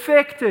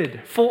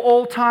perfected for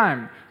all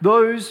time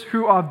those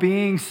who are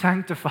being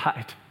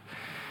sanctified.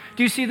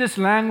 Do you see this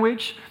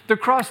language? The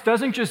cross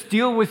doesn't just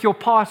deal with your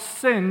past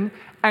sin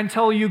and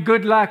tell you,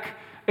 good luck,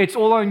 it's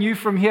all on you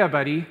from here,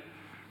 buddy.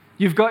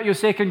 You've got your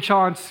second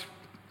chance,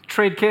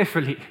 tread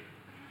carefully.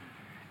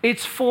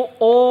 It's for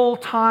all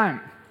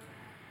time.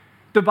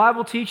 The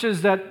Bible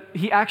teaches that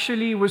He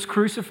actually was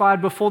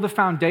crucified before the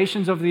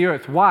foundations of the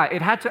earth. Why?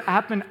 It had to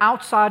happen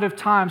outside of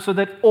time so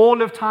that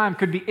all of time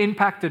could be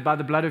impacted by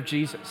the blood of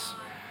Jesus.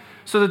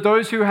 So that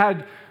those who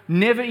had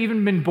never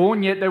even been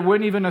born yet. They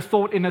weren't even a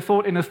thought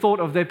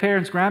of their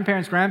parents,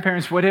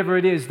 grandparents, whatever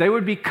it is. They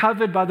would be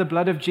covered by the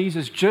blood of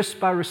Jesus just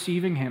by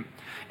receiving him.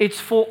 It's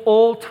for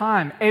all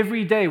time,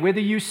 every day.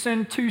 Whether you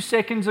sinned 2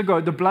 seconds ago,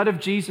 the blood of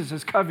Jesus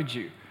has covered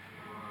you.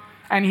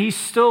 And he's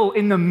still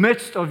in the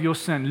midst of your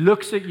sin,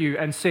 looks at you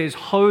and says,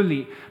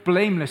 holy,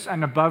 blameless,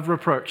 and above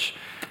reproach.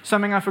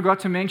 Something I forgot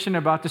to mention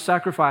about the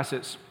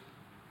sacrifices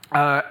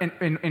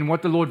in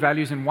what the Lord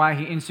values and why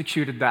he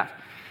instituted that.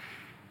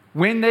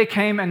 When they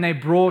came and they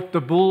brought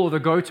the bull or the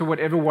goat or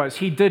whatever it was,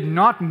 he did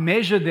not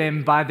measure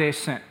them by their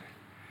sin.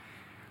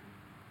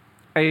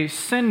 A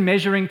sin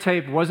measuring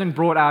tape wasn't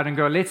brought out and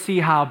go, let's see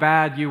how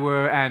bad you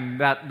were, and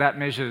that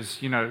measures,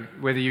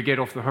 whether you get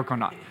off the hook or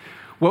not.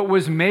 What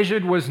was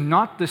measured was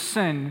not the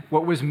sin.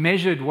 What was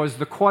measured was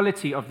the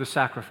quality of the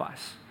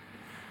sacrifice.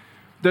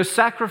 The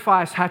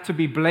sacrifice had to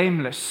be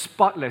blameless,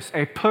 spotless,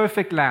 a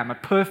perfect lamb, a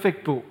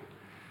perfect bull.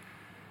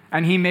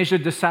 And he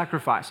measured the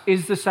sacrifice.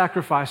 Is the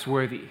sacrifice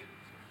worthy?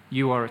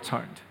 You are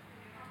atoned.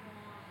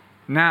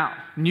 Now,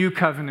 new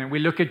covenant, we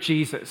look at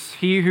Jesus.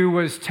 He who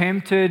was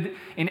tempted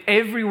in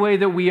every way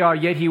that we are,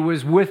 yet he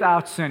was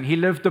without sin. He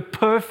lived the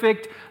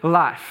perfect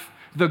life,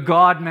 the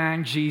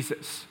God-man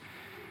Jesus.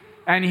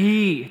 And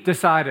he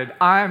decided,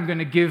 I am going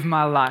to give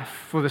my life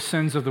for the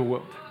sins of the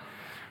world.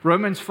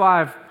 Romans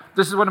 5,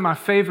 this is one of my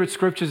favorite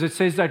scriptures. It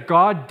says that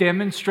God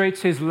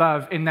demonstrates his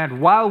love in that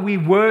while we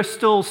were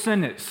still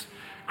sinners,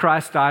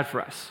 Christ died for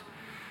us.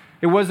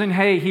 It wasn't,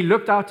 hey, he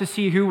looked out to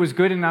see who was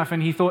good enough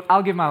and he thought,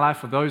 I'll give my life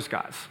for those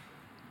guys.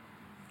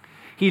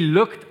 He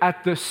looked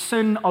at the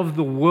sin of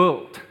the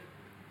world.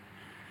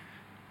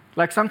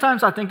 Like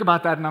sometimes I think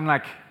about that and I'm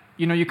like,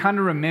 you kind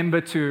of remember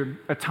to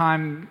a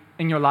time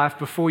in your life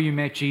before you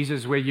met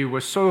Jesus where you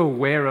were so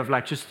aware of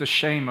like just the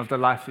shame of the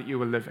life that you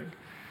were living.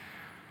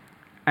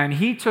 And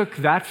he took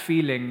that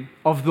feeling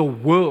of the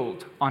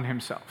world on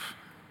himself.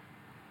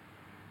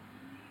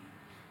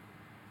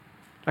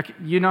 Like,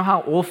 you know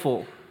how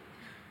awful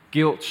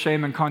guilt,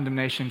 shame, and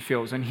condemnation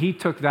feels. And he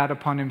took that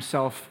upon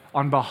himself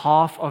on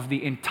behalf of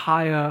the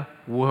entire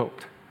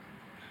world.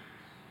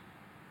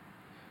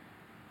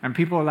 And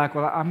people are like,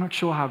 well, I'm not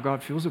sure how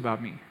God feels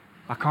about me.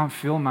 I can't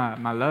feel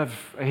my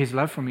love, his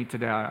love for me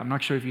today. I'm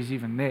not sure if he's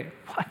even there.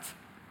 What?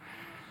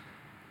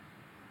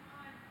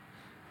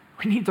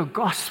 We need the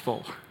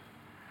gospel.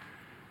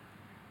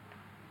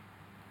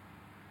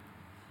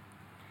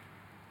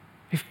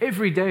 If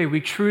every day we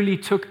truly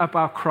took up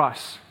our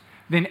cross,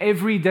 then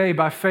every day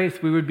by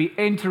faith we would be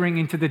entering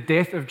into the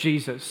death of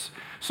Jesus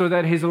so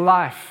that his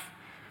life,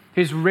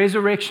 his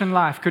resurrection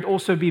life could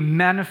also be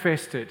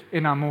manifested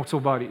in our mortal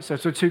bodies.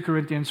 That's what 2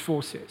 Corinthians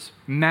 4 says.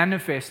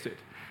 Manifested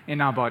in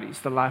our bodies,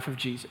 the life of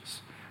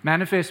Jesus.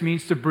 Manifest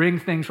means to bring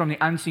things from the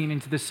unseen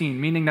into the seen,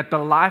 meaning that the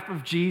life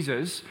of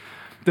Jesus,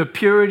 the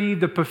purity,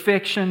 the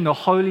perfection, the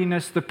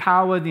holiness, the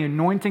power, the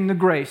anointing, the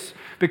grace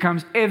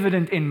becomes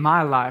evident in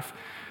my life,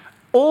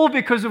 all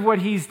because of what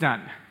he's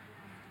done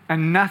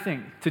and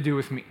nothing to do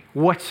with me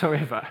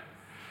whatsoever.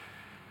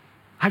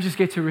 I just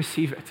get to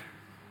receive it.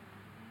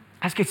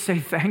 I just get to say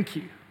thank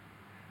you.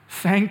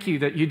 Thank you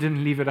that you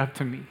didn't leave it up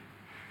to me.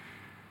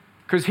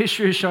 Because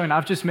history has shown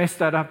I've just messed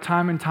that up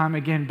time and time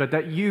again, but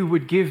that you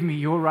would give me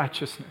your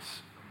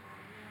righteousness.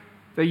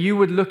 That you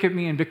would look at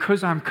me, and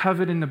because I'm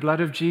covered in the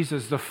blood of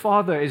Jesus, the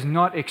Father is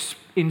not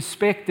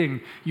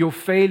inspecting your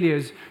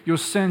failures, your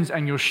sins,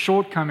 and your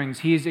shortcomings.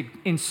 He is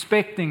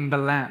inspecting the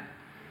Lamb.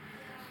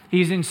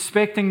 He's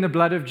inspecting the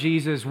blood of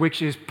Jesus,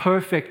 which is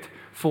perfect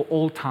for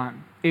all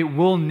time. It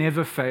will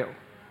never fail.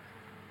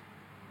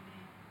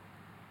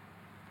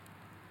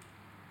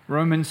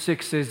 Romans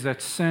 6 says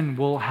that sin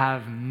will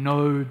have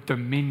no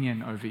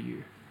dominion over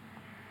you.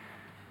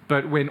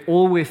 But when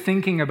all we're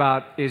thinking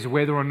about is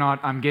whether or not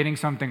I'm getting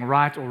something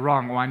right or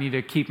wrong, or I need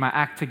to keep my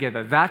act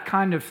together, that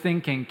kind of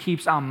thinking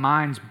keeps our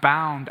minds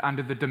bound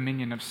under the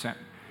dominion of sin.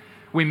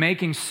 We're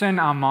making sin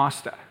our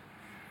master.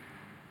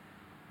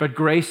 But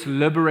grace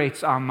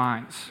liberates our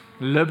minds,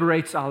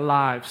 liberates our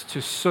lives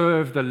to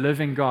serve the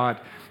living God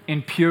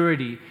in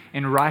purity,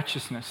 in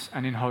righteousness,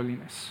 and in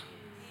holiness.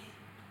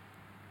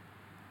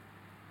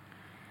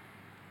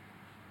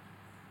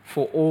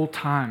 For all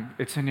time,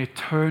 it's an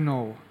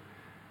eternal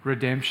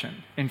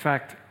redemption. In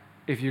fact,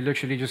 if you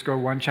literally just go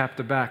one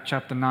chapter back,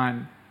 chapter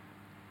 9.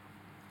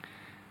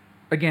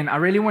 Again, I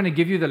really want to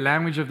give you the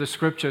language of the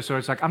scripture, so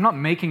it's like, I'm not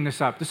making this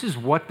up. This is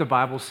what the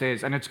Bible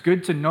says, and it's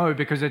good to know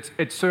because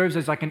it serves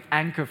as like an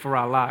anchor for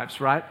our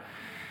lives, right?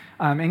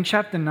 In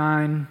chapter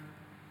 9,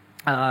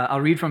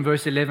 I'll read from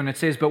verse 11. It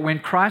says, "But when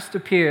Christ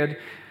appeared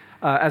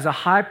as a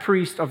high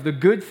priest of the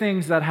good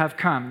things that have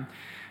come,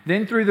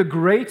 then through the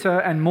greater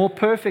and more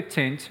perfect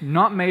tent,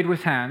 not made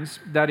with hands,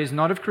 that is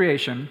not of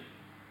creation,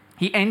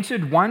 he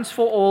entered once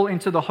for all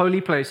into the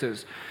holy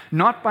places,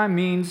 not by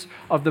means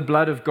of the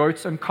blood of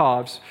goats and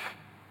calves,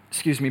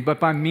 but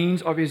by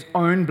means of his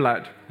own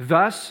blood,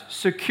 thus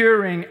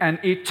securing an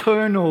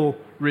eternal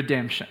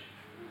redemption."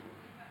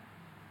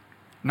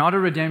 Not a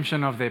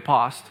redemption of their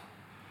past,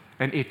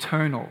 an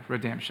eternal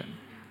redemption.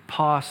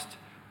 Past,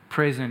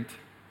 present,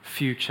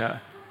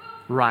 future,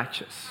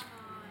 righteous.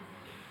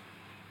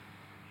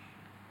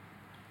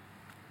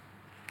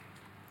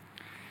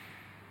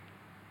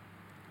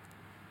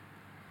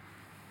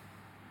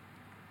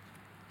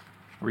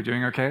 Are we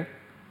doing okay?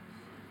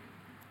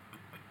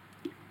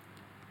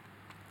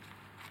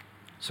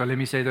 So let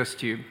me say this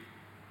to you.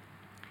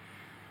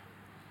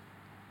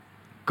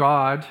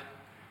 God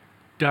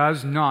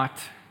does not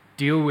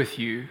deal with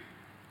you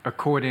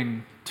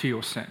according to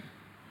your sin.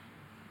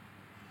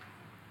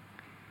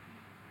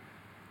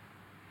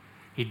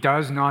 He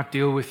does not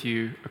deal with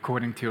you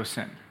according to your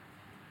sin.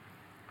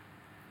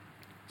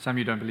 Some of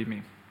you don't believe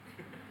me.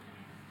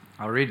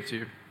 I'll read it to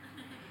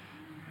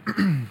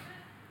you.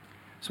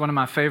 It's one of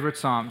my favorite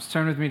Psalms.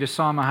 Turn with me to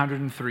Psalm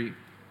 103.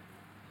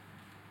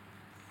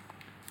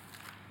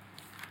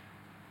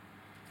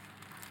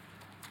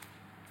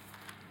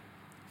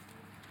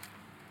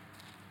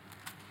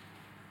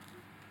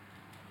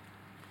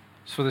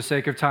 For the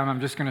sake of time, I'm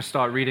just going to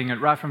start reading it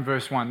right from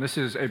verse 1. This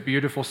is a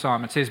beautiful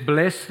psalm. It says,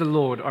 "Bless the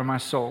Lord, O my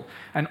soul,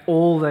 and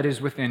all that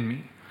is within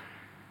me.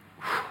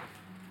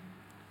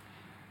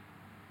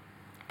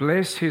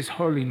 Bless his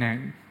holy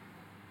name.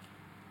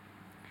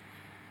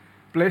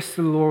 Bless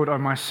the Lord, O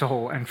my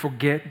soul, and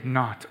forget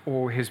not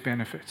all his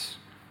benefits,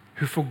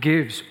 who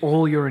forgives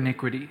all your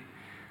iniquity,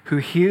 who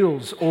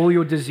heals all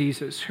your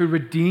diseases, who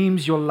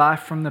redeems your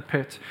life from the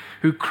pit,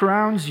 who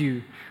crowns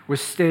you with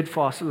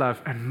steadfast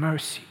love and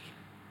mercy,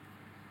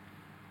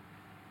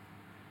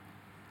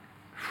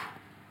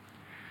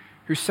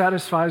 who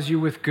satisfies you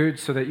with good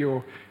so that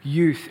your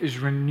youth is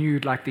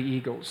renewed like the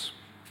eagles.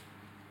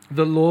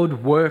 The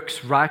Lord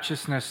works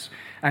righteousness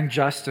and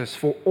justice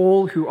for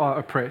all who are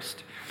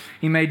oppressed.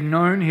 He made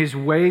known his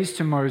ways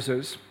to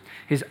Moses,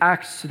 his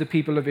acts to the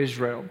people of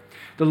Israel.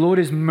 The Lord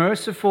is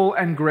merciful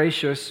and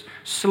gracious,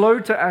 slow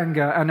to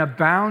anger, and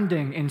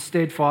abounding in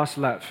steadfast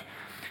love.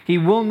 He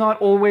will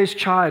not always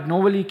chide,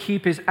 nor will he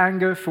keep his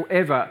anger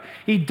forever.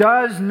 He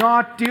does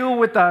not deal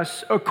with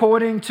us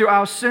according to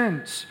our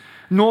sins,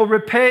 nor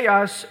repay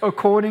us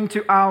according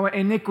to our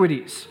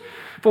iniquities.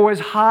 For as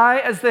high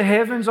as the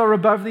heavens are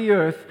above the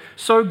earth,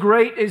 so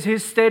great is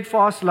his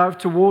steadfast love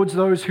towards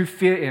those who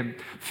fear him.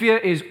 Fear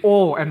is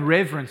awe and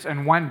reverence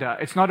and wonder.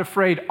 It's not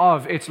afraid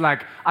of. It's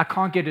like, I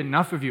can't get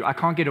enough of you. I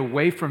can't get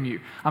away from you.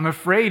 I'm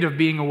afraid of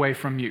being away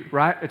from you,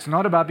 right? It's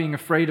not about being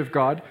afraid of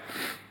God.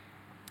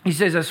 He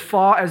says, as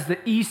far as the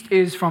east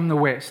is from the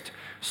west,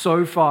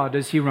 so far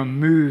does he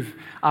remove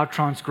our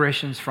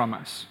transgressions from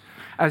us.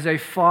 As a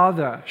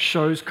father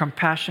shows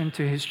compassion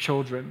to his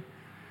children,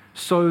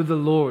 so the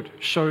Lord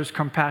shows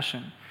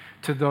compassion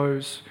to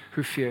those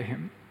who fear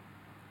him.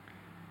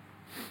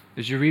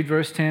 Did you read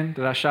verse 10?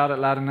 Did I shout it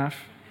loud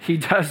enough? He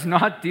does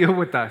not deal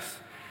with us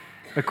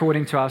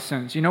according to our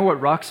sins. You know what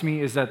rocks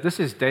me is that this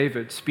is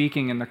David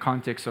speaking in the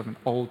context of an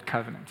old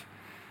covenant.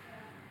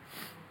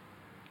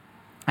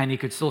 And he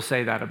could still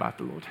say that about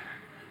the Lord.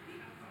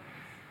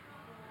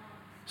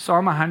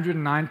 Psalm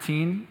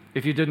 119,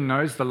 if you didn't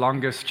know, is the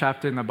longest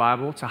chapter in the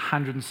Bible. It's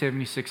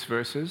 176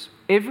 verses.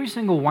 Every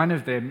single one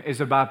of them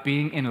is about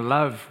being in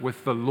love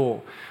with the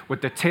law,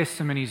 with the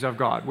testimonies of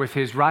God, with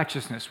his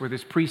righteousness, with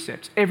his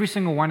precepts. Every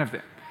single one of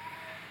them.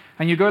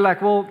 And you go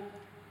like, well,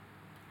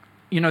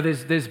 you know,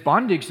 there's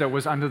bondage that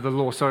was under the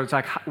law. So it's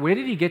like, where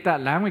did he get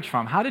that language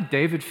from? How did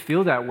David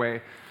feel that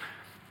way?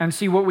 And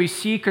see, what we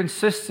see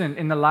consistent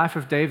in the life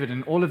of David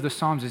and all of the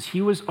Psalms is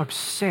he was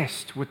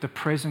obsessed with the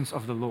presence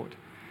of the Lord.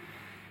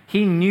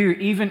 He knew,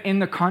 even in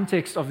the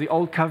context of the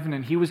Old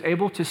Covenant, he was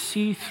able to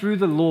see through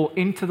the law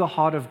into the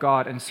heart of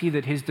God and see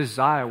that his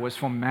desire was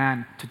for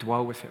man to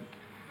dwell with him.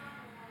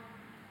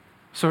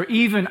 So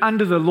even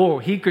under the law,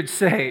 he could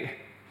say,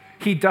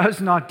 he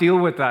does not deal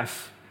with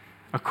us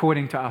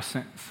according to our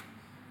sins.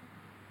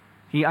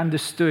 He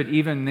understood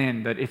even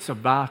then that it's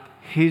about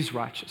his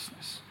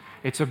righteousness.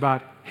 It's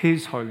about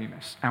his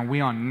holiness, and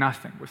we are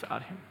nothing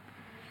without him.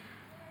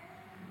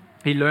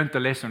 He learned the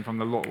lesson from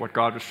the law. What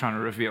God was trying to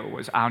reveal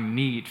was our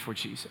need for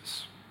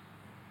Jesus.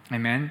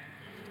 Amen?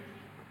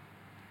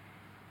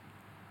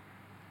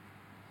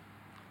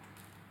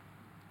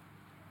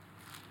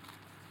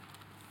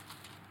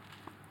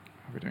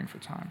 How are we doing for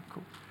time?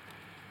 Cool.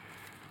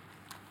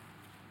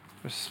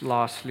 Just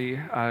lastly,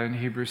 in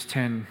Hebrews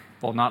 10,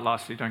 well, not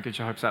lastly, don't get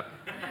your hopes up.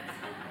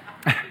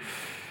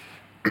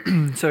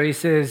 So he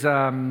says,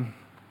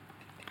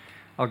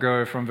 I'll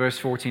go from verse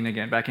 14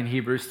 again, back in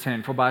Hebrews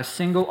 10. For by a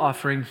single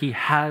offering he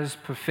has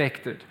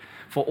perfected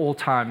for all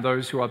time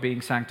those who are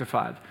being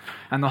sanctified.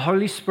 And the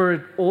Holy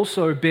Spirit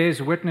also bears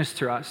witness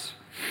to us.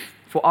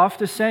 For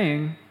after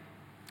saying,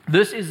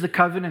 this is the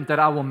covenant that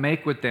I will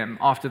make with them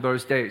after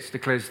those days,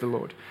 declares the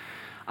Lord.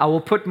 I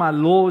will put my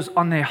laws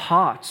on their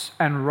hearts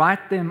and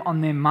write them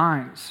on their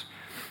minds.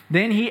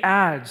 Then he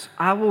adds,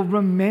 I will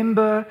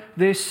remember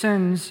their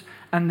sins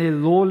and their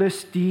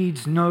lawless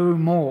deeds no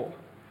more.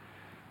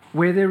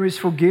 Where there is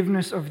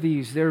forgiveness of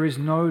these, there is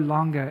no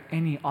longer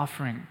any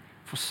offering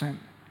for sin.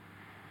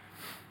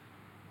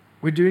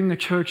 We're doing the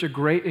church a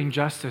great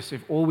injustice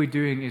if all we're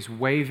doing is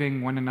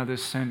waving one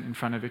another's sin in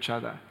front of each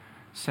other,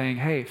 saying,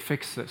 hey,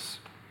 fix this,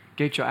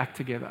 get your act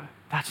together.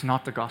 That's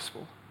not the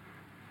gospel.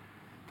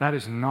 That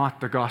is not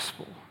the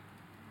gospel.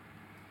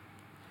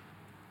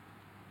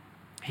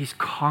 He's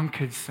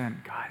conquered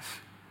sin, guys.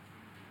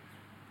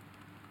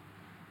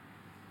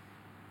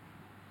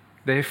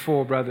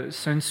 Therefore, brothers,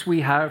 since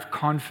we have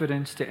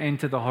confidence to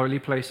enter the holy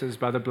places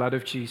by the blood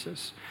of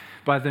Jesus,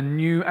 by the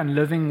new and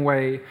living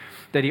way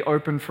that he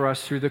opened for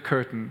us through the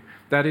curtain,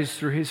 that is,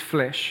 through his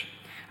flesh,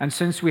 and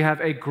since we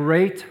have a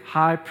great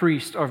high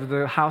priest over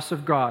the house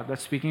of God,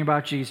 that's speaking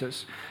about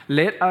Jesus,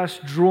 let us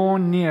draw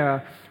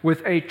near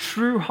with a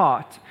true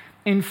heart,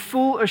 in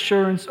full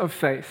assurance of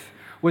faith,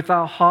 with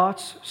our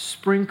hearts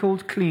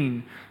sprinkled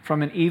clean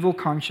from an evil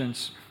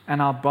conscience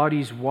and our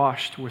bodies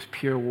washed with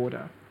pure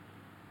water.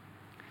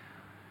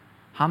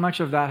 How much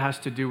of that has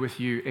to do with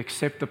you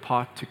except the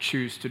part to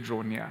choose to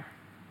draw near?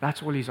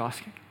 That's all he's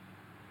asking.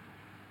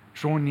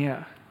 Draw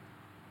near.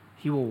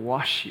 He will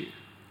wash you.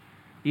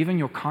 Even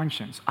your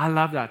conscience. I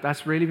love that.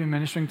 That's really been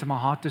ministering to my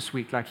heart this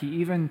week. Like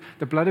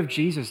the blood of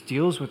Jesus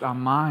deals with our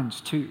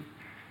minds too.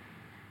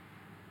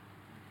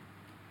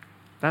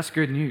 That's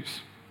good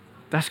news.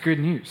 That's good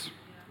news.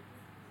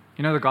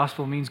 You know the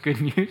gospel means good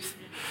news?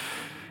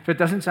 If it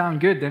doesn't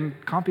sound good, then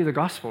it can't be the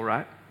gospel,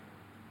 right?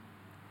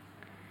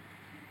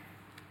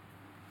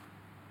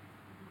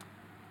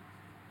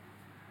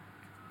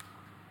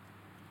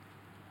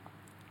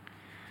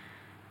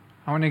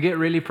 I want to get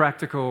really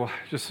practical,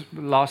 just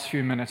the last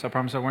few minutes. I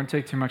promise I won't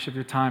take too much of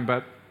your time,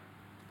 but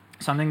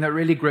something that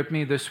really gripped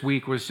me this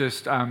week was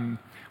just,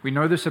 we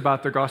know this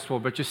about the gospel,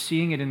 but just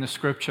seeing it in the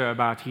scripture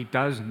about he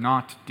does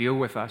not deal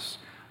with us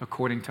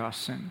according to our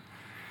sin.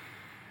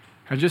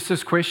 And just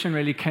this question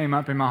really came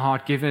up in my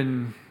heart,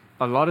 given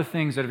a lot of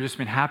things that have just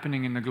been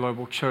happening in the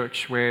global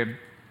church, where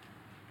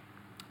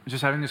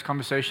just having this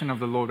conversation of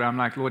the Lord, where I'm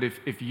like, Lord,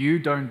 if you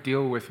don't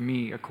deal with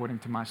me according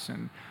to my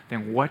sin,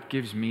 then what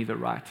gives me the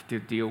right to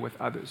deal with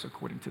others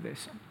according to their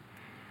sin?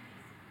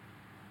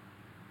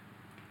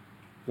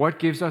 What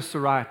gives us the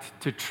right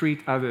to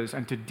treat others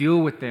and to deal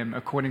with them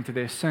according to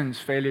their sins,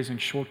 failures, and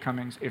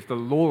shortcomings if the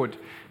Lord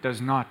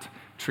does not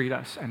treat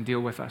us and deal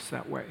with us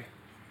that way?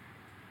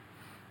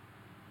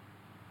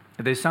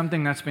 There's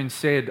something that's been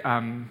said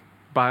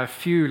by a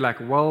few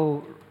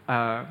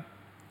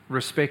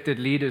respected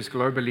leaders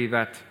globally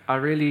that I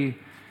really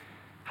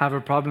have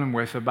a problem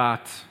with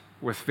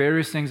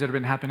various things that have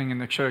been happening in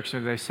the church.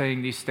 So they're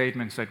saying these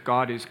statements that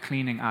God is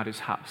cleaning out his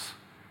house.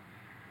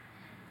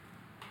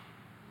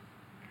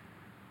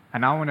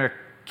 And I want to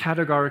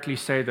categorically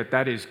say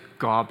that is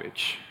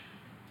garbage.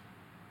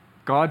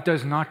 God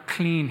does not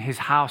clean his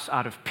house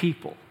out of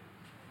people.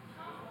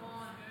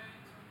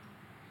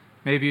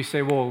 Maybe you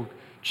say, well,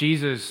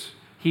 Jesus,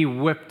 he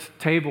whipped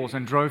tables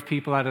and drove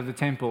people out of the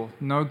temple.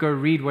 No, go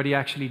read what he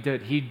actually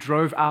did. He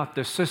drove out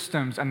the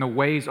systems and the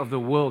ways of the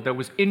world that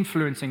was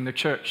influencing the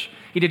church.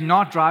 He did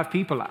not drive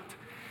people out.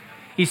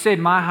 He said,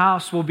 my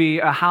house will be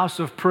a house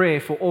of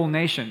prayer for all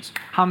nations.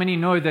 How many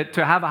know that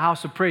to have a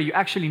house of prayer, you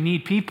actually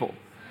need people?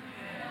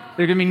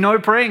 There can be no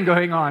praying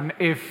going on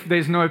if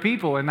there's no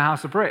people in the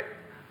house of prayer.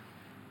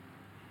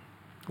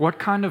 What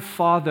kind of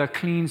father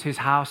cleans his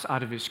house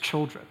out of his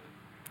children?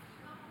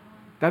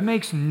 That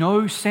makes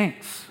no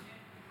sense.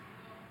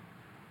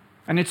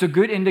 And it's a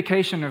good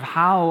indication of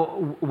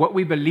what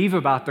we believe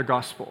about the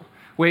gospel.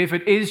 Where if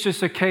it is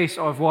just a case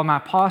of, well, my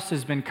past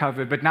has been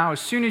covered, but now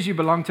as soon as you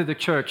belong to the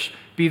church,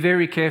 be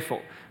very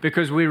careful,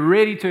 because we're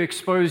ready to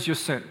expose your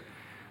sin.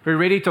 We're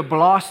ready to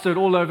blast it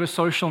all over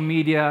social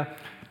media,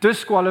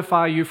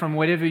 disqualify you from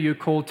whatever you're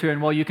called to,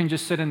 and well, you can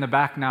just sit in the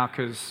back now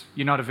because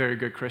you're not a very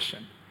good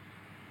Christian.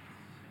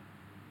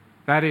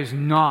 That is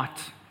not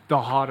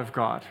the heart of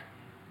God.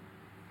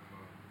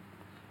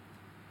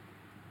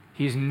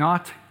 He's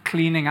not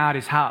cleaning out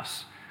his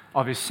house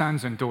of his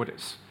sons and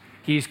daughters.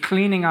 He's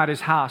cleaning out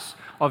his house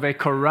of a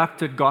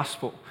corrupted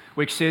gospel,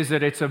 which says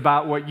that it's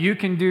about what you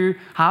can do,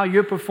 how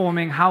you're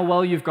performing, how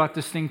well you've got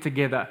this thing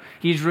together.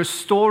 He's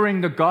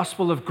restoring the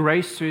gospel of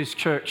grace to his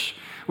church,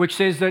 which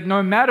says that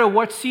no matter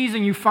what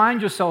season you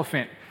find yourself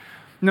in,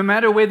 no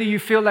matter whether you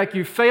feel like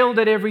you failed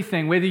at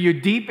everything, whether you're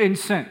deep in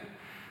sin,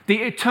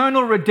 the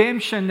eternal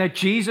redemption that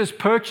Jesus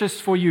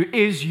purchased for you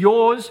is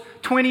yours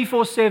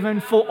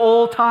 24/7 for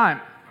all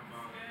time.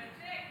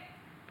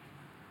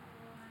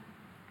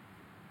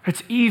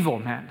 It's evil,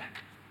 man,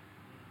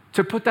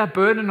 to put that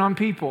burden on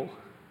people.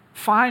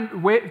 Find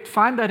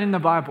that in the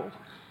Bible.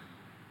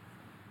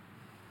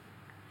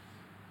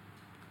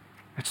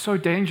 It's so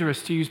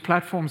dangerous to use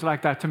platforms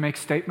like that to make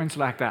statements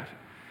like that.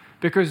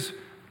 Because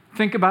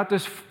think about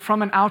this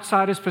from an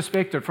outsider's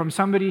perspective, from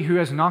somebody who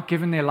has not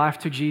given their life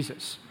to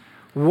Jesus.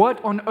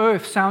 What on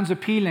earth sounds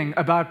appealing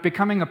about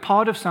becoming a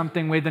part of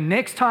something where the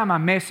next time I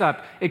mess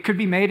up, it could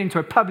be made into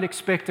a public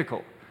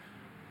spectacle?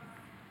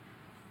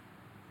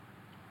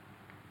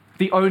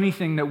 The only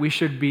thing that we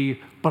should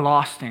be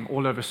blasting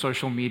all over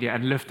social media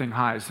and lifting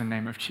high is the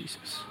name of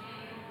Jesus.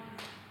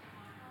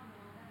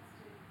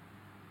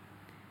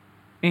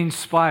 In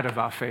spite of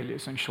our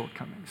failures and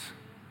shortcomings,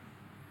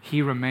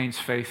 he remains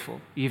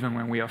faithful even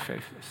when we are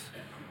faithless.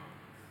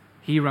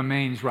 He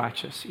remains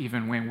righteous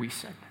even when we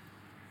sin.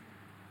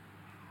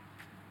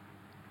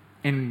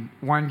 In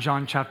 1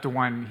 John chapter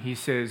 1, he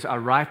says, I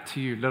write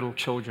to you, little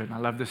children. I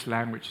love this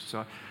language. It's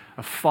a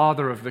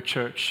father of the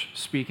church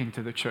speaking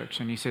to the church.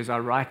 And he says, I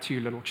write to you,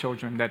 little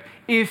children, that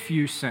if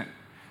you sin,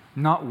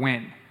 not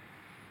when.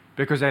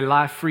 Because a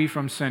life free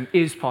from sin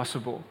is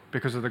possible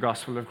because of the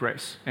gospel of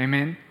grace.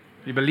 Amen?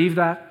 You believe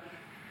that?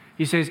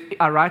 He says,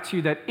 I write to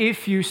you that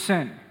if you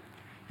sin,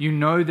 you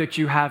know that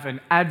you have an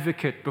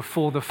advocate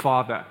before the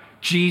Father,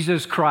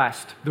 Jesus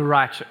Christ, the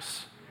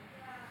righteous.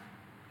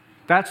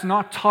 That's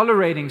not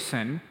tolerating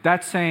sin.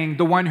 That's saying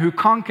the one who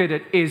conquered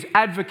it is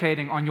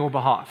advocating on your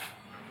behalf.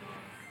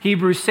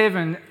 Hebrews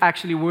 7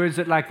 actually words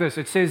it like this.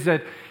 It says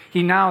that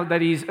now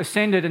that he's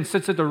ascended and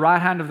sits at the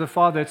right hand of the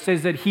Father, it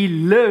says that he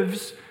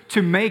lives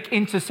to make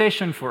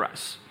intercession for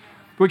us,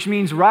 which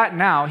means right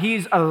now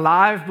he's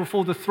alive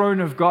before the throne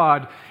of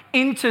God,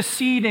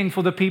 interceding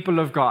for the people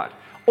of God,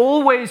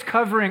 always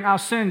covering our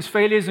sins,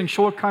 failures, and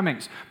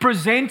shortcomings,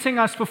 presenting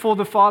us before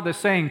the Father,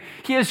 saying,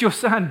 here's your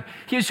son,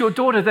 here's your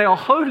daughter, they are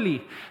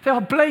holy, they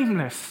are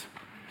blameless,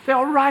 they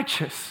are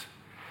righteous.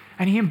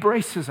 And he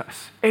embraces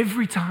us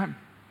every time,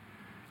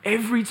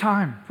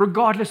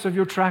 regardless of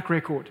your track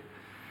record.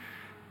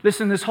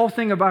 Listen, this whole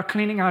thing about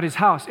cleaning out his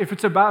house, if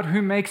it's about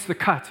who makes the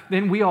cut,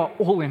 then we are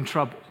all in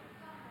trouble.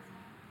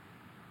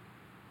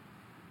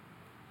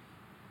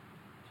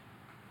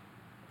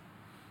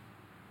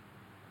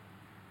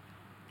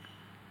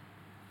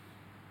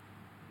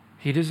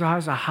 He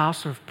desires a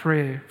house of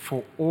prayer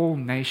for all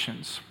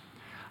nations.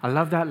 I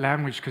love that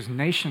language because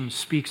nation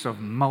speaks of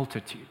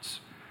multitudes.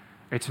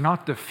 It's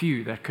not the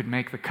few that could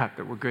make the cut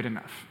that were good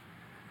enough.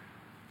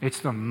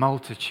 It's the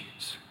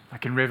multitudes,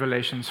 like in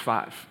Revelations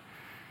 5.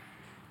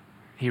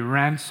 He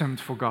ransomed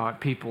for God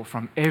people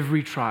from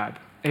every tribe,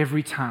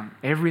 every tongue,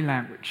 every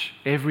language,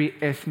 every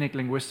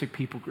ethno-linguistic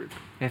people group.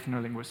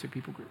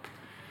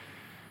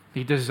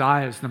 He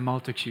desires the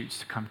multitudes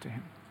to come to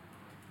him.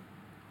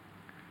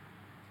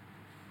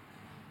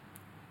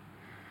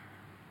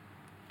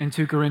 In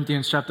 2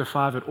 Corinthians chapter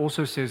 5, it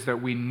also says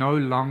that we no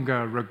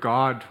longer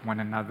regard one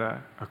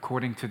another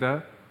according to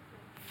the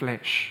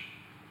flesh.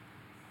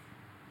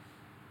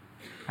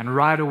 And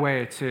right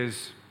away it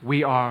says,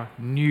 we are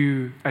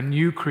a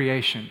new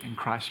creation in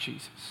Christ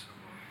Jesus.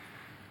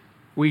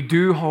 We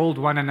do hold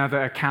one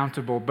another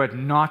accountable, but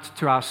not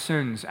to our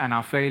sins and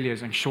our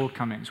failures and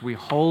shortcomings. We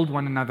hold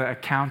one another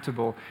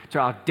accountable to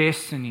our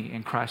destiny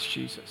in Christ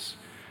Jesus,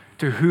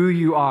 to who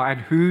you are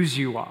and whose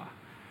you are.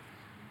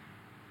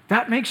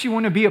 That makes you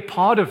want to be a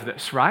part of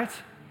this, right?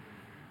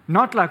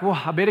 Not like,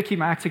 well, I better keep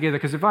my act together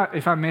because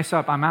if I mess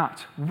up, I'm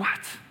out. What?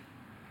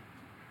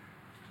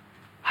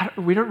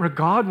 We don't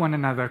regard one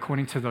another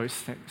according to those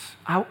things.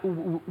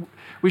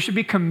 We should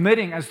be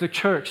committing as the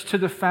church to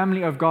the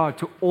family of God,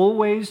 to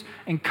always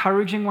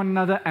encouraging one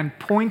another and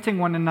pointing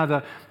one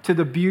another to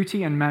the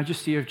beauty and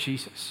majesty of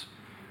Jesus.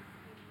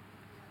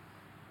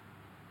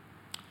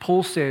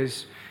 Paul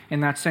says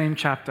in that same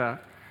chapter,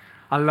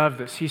 I love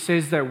this. He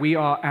says that we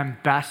are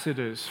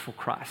ambassadors for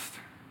Christ.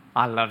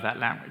 I love that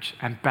language.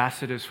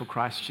 Ambassadors for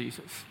Christ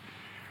Jesus.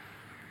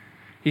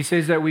 He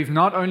says that we've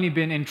not only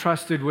been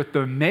entrusted with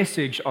the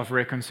message of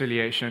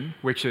reconciliation,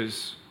 which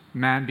is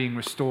man being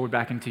restored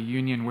back into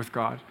union with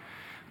God,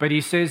 but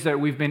he says that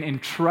we've been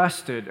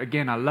entrusted,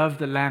 again, I love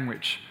the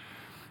language,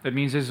 that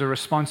means there's a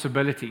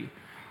responsibility.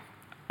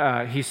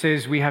 He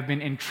says we have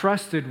been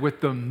entrusted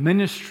with the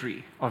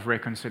ministry of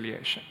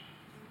reconciliation,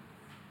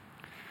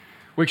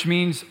 which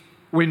means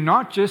we're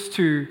not just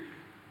to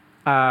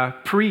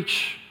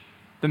preach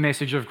the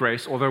message of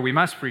grace, although we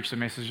must preach the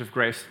message of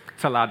grace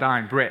till our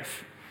dying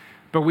breath,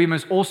 but we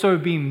must also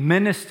be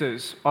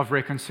ministers of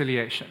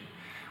reconciliation,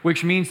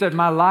 which means that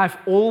my life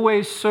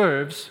always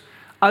serves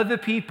other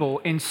people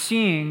in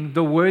seeing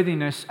the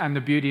worthiness and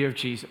the beauty of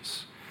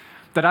Jesus.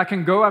 That I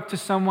can go up to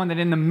someone that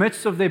in the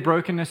midst of their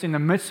brokenness, in the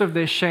midst of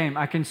their shame,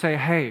 I can say,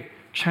 hey,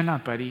 chin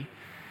up, buddy.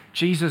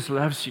 Jesus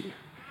loves you.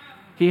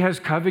 He has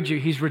covered you.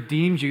 He's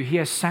redeemed you. He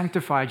has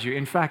sanctified you.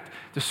 In fact,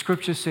 the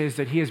scripture says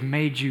that he has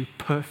made you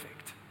perfect.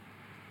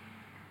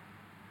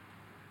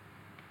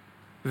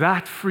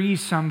 That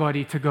frees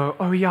somebody to go,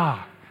 oh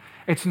yeah,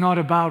 it's not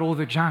about all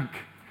the junk.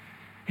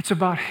 It's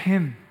about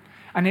him.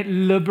 And it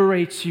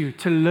liberates you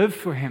to live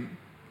for him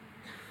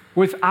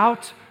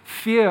without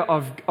fear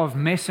of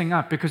messing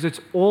up, because it's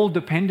all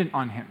dependent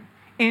on him.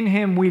 In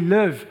him we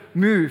live,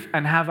 move,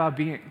 and have our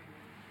being.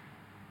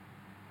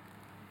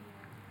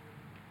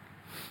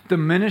 The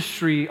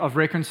ministry of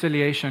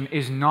reconciliation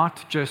is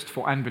not just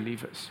for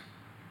unbelievers.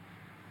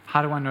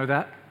 How do I know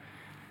that?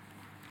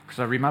 Because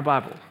I read my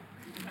Bible.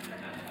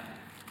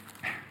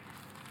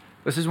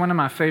 This is one of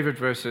my favorite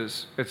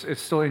verses.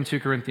 It's still in 2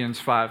 Corinthians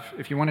 5.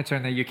 If you want to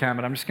turn there, you can,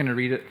 but I'm just going to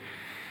read it.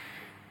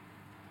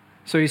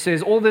 So he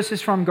says, all this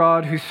is from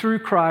God, who through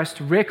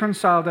Christ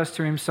reconciled us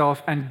to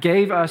himself and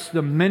gave us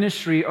the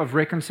ministry of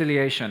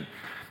reconciliation.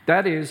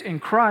 That is, in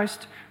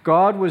Christ,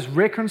 God was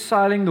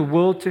reconciling the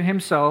world to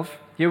himself.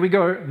 Here we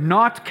go,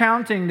 not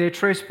counting their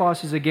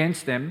trespasses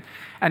against them,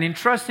 and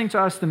entrusting to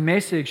us the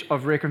message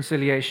of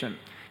reconciliation.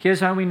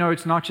 Here's how we know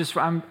it's not just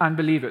for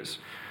unbelievers.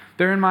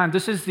 Bear in mind,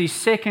 this is the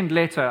second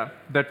letter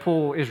that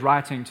Paul is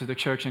writing to the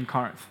church in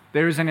Corinth.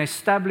 There is an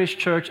established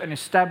church, an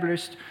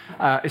established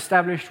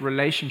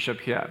relationship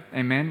here.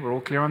 Amen? We're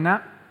all clear on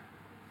that?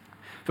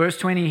 Verse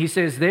 20, he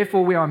says,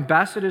 therefore we are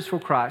ambassadors for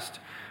Christ,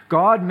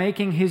 God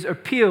making his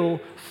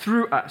appeal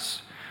through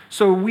us.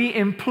 So we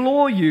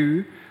implore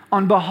you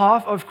on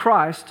behalf of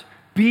Christ,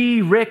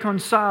 be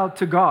reconciled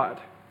to God.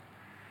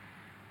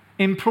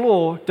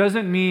 Implore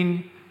doesn't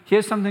mean,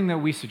 here's something that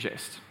we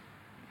suggest.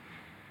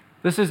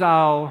 This is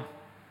our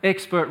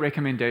expert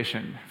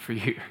recommendation for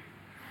you.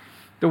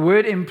 The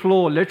word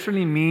implore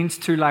literally means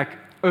to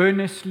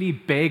earnestly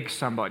beg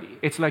somebody.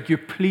 It's like you're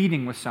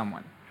pleading with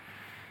someone.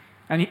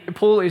 And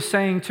Paul is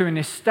saying to an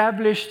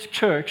established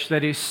church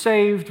that is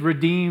saved,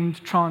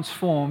 redeemed,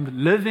 transformed,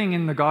 living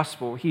in the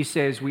gospel, he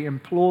says, we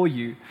implore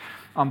you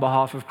on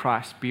behalf of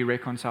Christ, be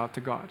reconciled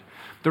to God.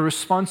 The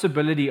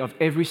responsibility of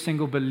every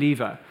single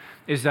believer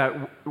is that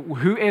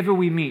whoever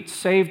we meet,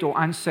 saved or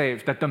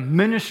unsaved, that the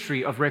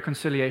ministry of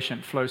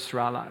reconciliation flows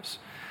through our lives.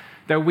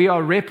 That we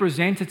are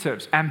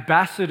representatives,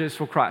 ambassadors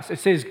for Christ. It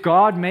says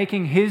God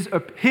making his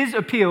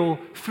appeal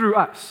through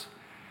us.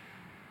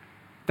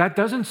 That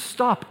doesn't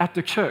stop at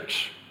the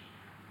church.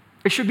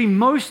 It should be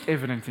most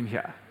evident in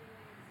here.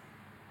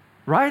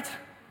 Right?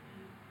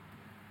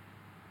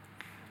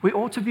 We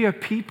ought to be a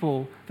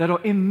people that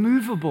are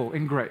immovable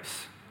in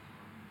grace.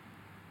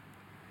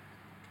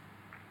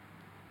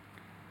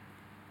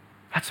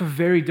 That's a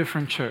very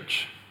different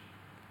church.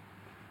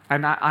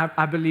 And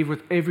I believe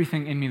with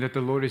everything in me that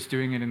the Lord is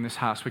doing it in this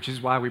house, which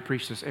is why we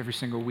preach this every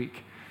single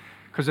week.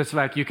 Because it's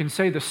like you can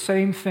say the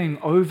same thing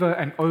over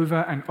and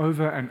over and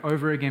over and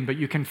over again, but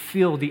you can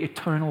feel the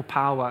eternal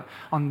power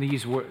on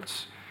these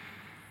words.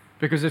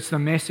 Because it's the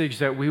message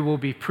that we will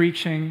be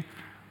preaching,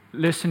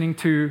 listening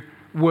to,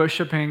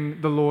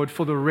 worshiping the Lord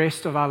for the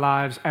rest of our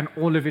lives and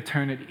all of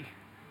eternity.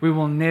 We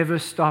will never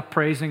stop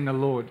praising the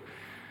Lord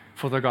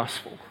for the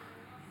gospel.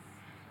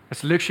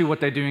 That's literally what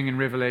they're doing in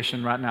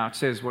Revelation right now. It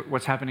says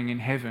what's happening in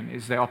heaven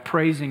is they are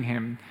praising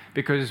him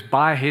because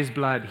by his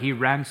blood he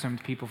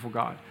ransomed people for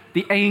God.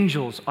 The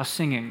angels are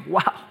singing,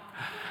 wow,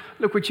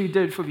 look what you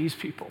did for these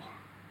people.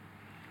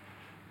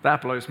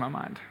 That blows my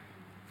mind.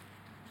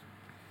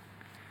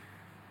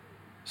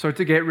 So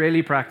to get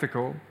really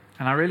practical,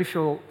 and I really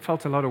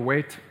felt a lot of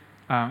weight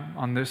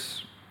on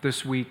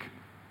this week.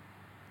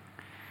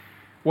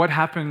 What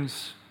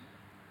happens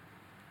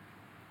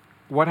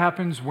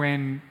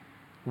when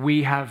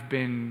we have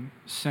been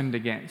sinned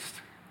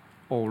against,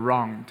 or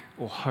wronged,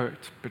 or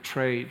hurt,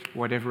 betrayed,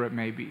 whatever it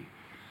may be?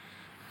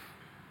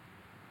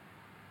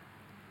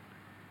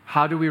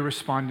 How do we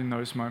respond in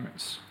those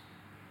moments?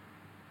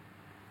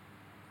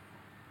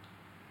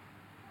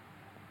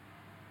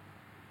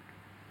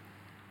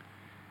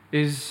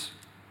 Is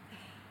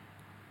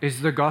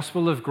the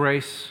gospel of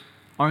grace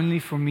only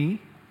for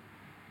me?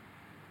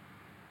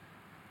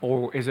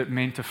 Or is it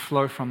meant to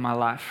flow from my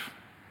life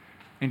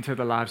into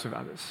the lives of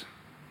others?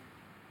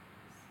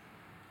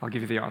 I'll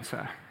give you the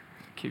answer.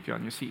 Keep you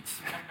on your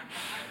seats.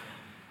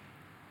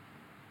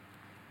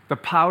 The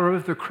power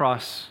of the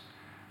cross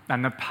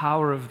and the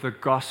power of the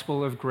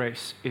gospel of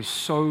grace is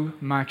so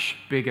much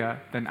bigger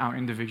than our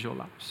individual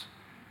lives.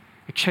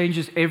 It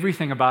changes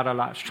everything about our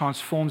lives,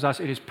 transforms us.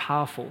 It is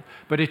powerful,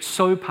 but it's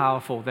so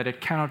powerful that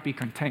it cannot be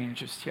contained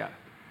just here.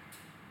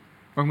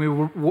 When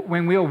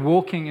we are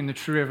walking in the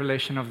true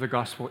revelation of the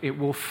gospel, it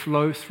will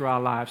flow through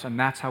our lives, and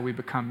that's how we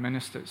become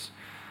ministers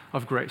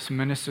of grace,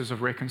 ministers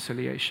of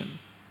reconciliation.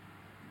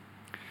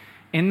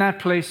 In that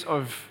place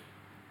of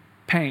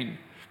pain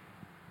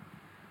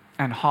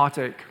and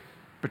heartache,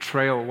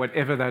 betrayal,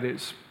 whatever that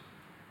is,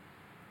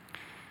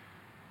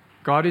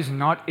 God is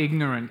not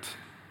ignorant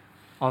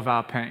of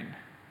our pain.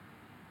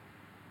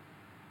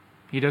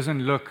 He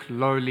doesn't look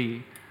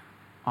lowly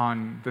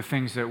on the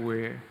things that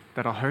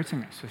are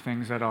hurting us, the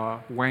things that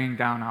are weighing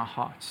down our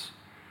hearts.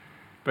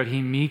 But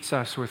he meets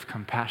us with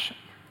compassion,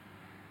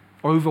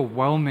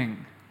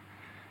 overwhelming,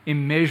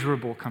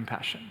 immeasurable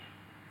compassion.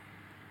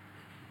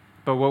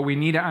 But what we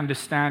need to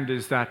understand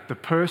is that the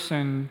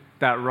person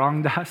that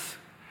wronged us,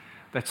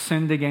 that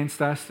sinned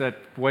against us, that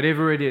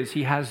whatever it is,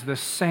 he has the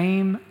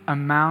same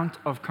amount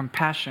of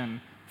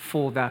compassion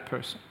for that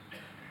person.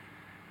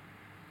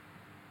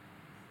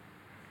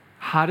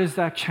 How does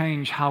that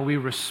change how we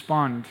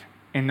respond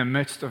in the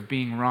midst of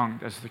being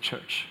wronged as the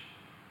church?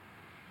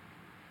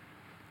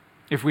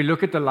 If we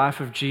look at the life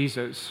of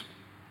Jesus,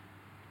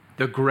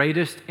 the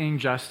greatest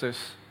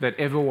injustice that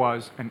ever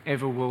was and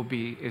ever will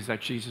be is that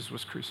Jesus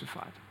was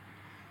crucified.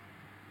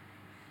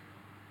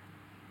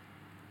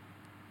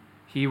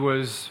 He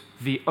was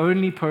the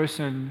only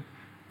person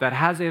that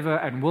has ever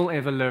and will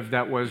ever live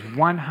that was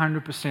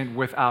 100%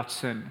 without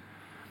sin,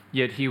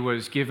 yet he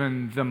was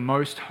given the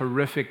most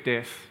horrific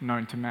death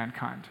known to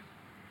mankind.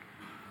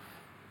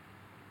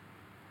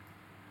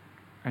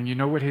 And you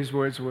know what his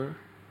words were?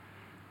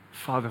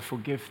 Father,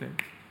 forgive them.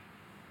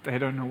 They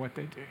don't know what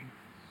they're doing.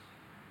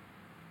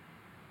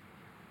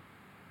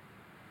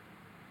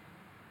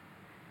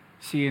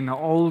 See, in the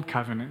old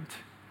covenant,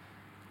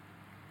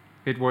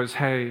 it was,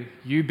 hey,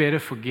 you better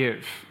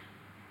forgive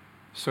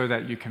so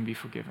that you can be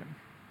forgiven.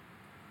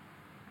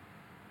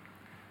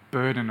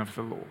 Burden of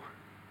the law.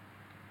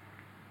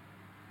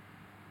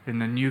 In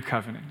the new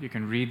covenant, you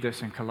can read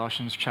this in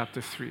Colossians chapter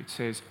 3. It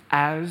says,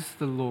 as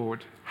the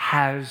Lord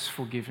has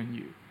forgiven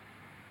you,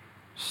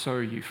 so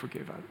you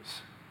forgive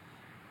others.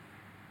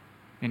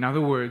 In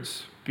other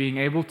words, being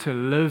able to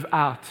live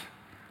out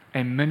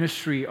a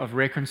ministry of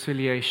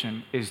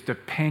reconciliation is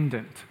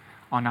dependent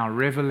on our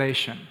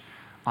revelation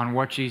on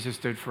what Jesus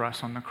did for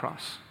us on the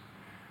cross.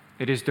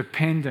 It is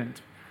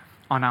dependent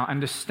on our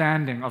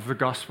understanding of the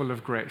gospel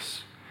of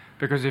grace.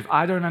 Because if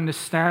I don't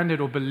understand it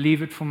or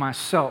believe it for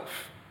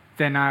myself,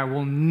 then I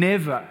will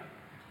never,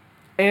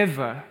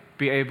 ever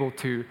be able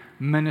to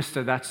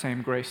minister that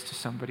same grace to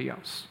somebody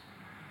else.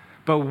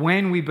 But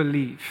when we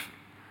believe,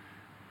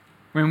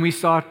 when we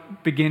start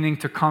beginning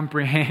to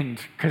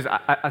comprehend, because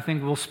I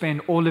think we'll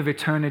spend all of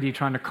eternity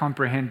trying to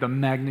comprehend the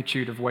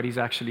magnitude of what He's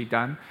actually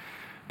done.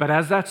 But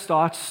as that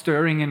starts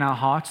stirring in our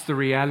hearts, the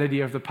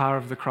reality of the power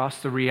of the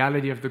cross, the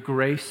reality of the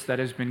grace that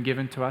has been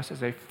given to us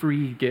as a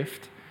free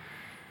gift,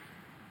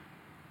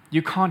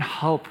 you can't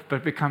help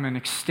but become an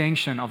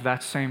extension of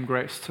that same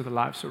grace to the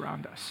lives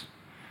around us.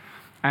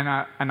 And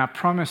I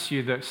promise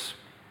you this.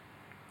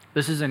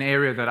 This is an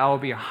area that I will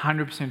be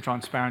 100%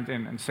 transparent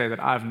in and say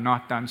that I've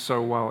not done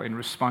so well in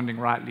responding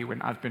rightly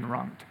when I've been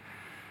wronged.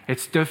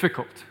 It's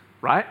difficult,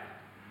 right?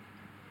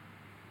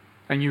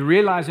 And you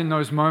realize in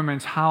those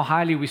moments how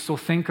highly we still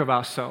think of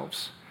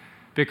ourselves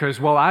because,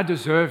 well, I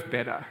deserve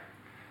better.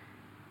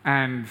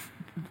 And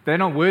they're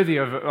not worthy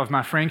of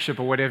my friendship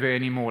or whatever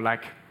anymore.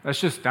 Like,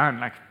 that's just done.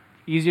 Like,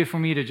 easier for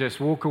me to just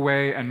walk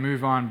away and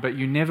move on, but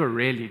you never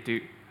really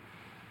do.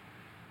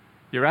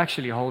 You're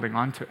actually holding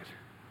on to it.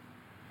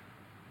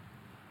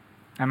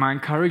 And my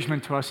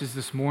encouragement to us is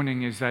this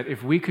morning is that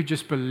if we could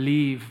just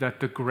believe that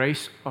the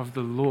grace of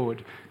the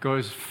Lord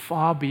goes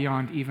far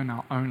beyond even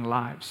our own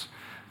lives,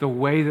 the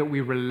way that we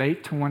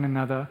relate to one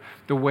another,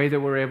 the way that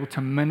we're able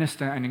to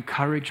minister and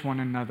encourage one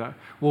another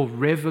will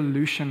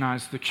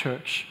revolutionize the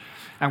church.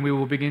 And we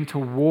will begin to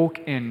walk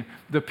in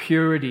the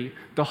purity,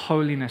 the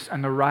holiness,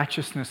 and the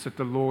righteousness that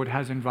the Lord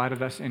has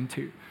invited us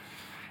into.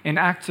 In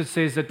Acts, it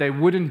says that they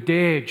wouldn't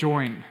dare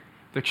join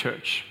the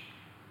church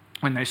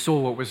when they saw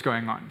what was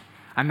going on.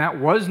 And that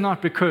was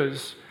not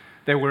because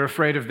they were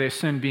afraid of their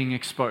sin being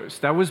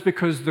exposed. That was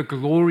because the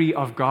glory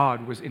of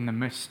God was in the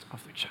midst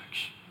of the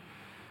church.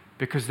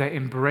 Because they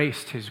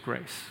embraced His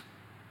grace.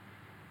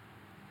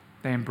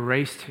 They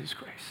embraced His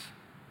grace.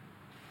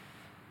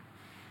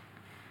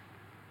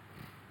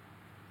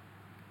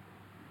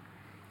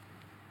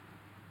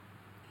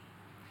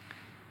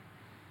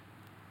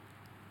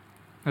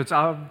 It's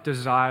our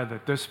desire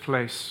that this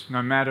place,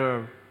 no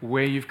matter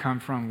where you've come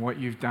from, what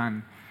you've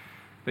done,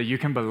 that you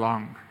can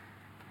belong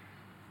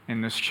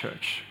in this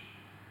church.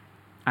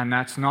 And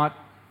that's not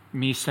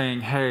me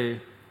saying, hey,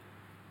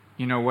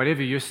 you know,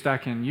 whatever you're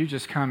stuck in, you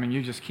just come and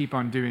you just keep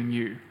on doing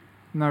you.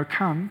 No,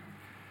 come.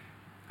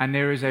 And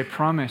there is a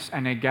promise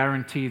and a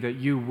guarantee that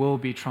you will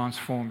be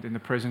transformed in the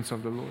presence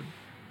of the Lord.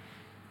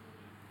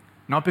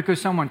 Not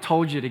because someone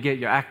told you to get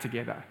your act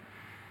together,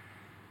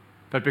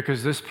 but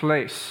because this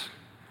place,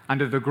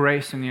 under the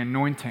grace and the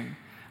anointing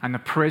and the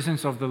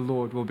presence of the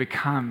Lord, will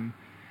become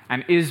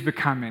and is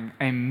becoming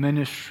a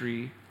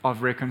ministry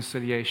of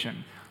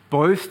reconciliation,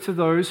 both to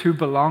those who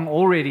belong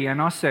already and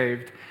are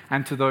saved,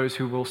 and to those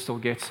who will still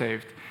get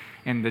saved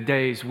in the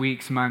days,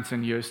 weeks, months,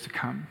 and years to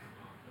come.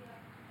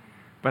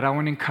 But I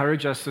want to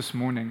encourage us this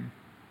morning,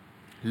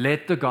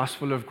 let the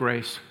gospel of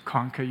grace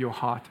conquer your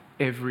heart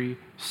every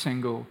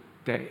single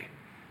day.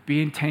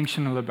 Be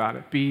intentional about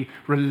it. Be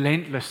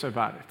relentless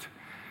about it.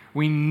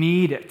 We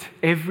need it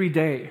every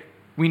day.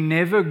 We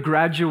never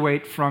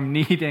graduate from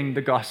needing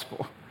the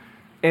gospel,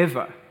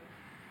 ever.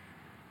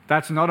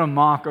 That's not a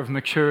mark of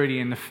maturity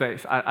in the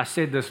faith. I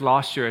said this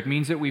last year. It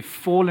means that we've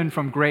fallen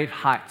from great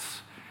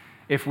heights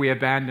if we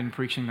abandon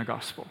preaching the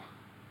gospel.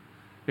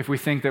 If we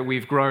think that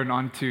we've grown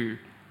onto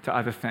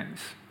other things.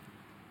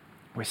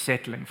 We're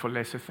settling for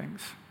lesser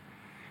things.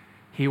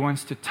 He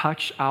wants to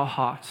touch our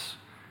hearts,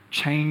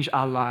 change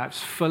our lives,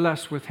 fill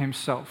us with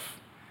Himself.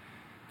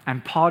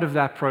 And part of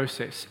that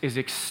process is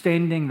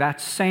extending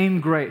that same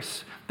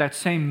grace, that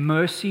same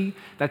mercy,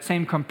 that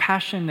same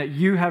compassion that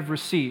you have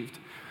received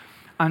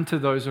unto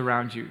those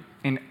around you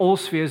in all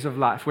spheres of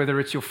life, whether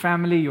it's your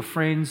family, your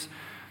friends,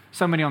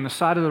 somebody on the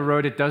side of the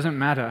road, it doesn't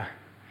matter.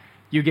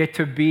 You get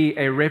to be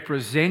a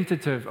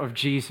representative of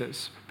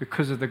Jesus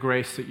because of the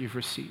grace that you've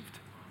received.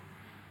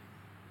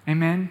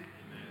 Amen?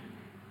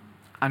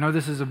 I know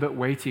this is a bit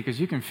weighty because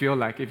you can feel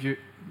like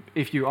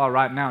if you are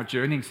right now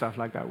journeying stuff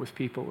like that with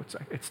people,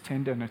 it's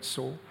tender and it's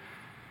sore.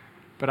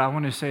 But I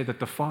want to say that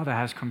the Father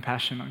has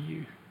compassion on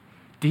you.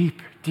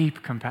 Deep,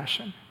 deep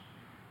compassion.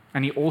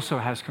 And He also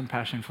has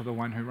compassion for the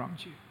one who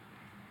wrongs you.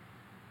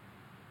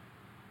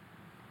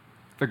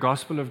 The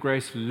gospel of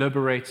grace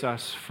liberates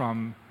us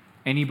from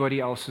anybody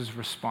else's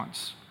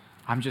response.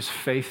 I'm just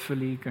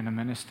faithfully going to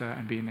minister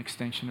and be an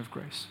extension of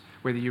grace.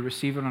 Whether you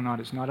receive it or not,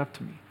 it's not up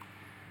to me.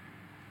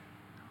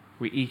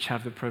 We each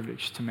have the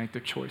privilege to make the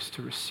choice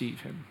to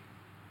receive Him,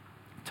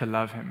 to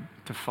love Him,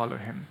 to follow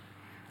Him.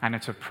 And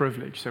it's a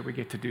privilege that we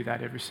get to do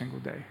that every single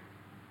day.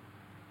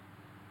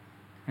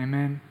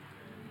 Amen.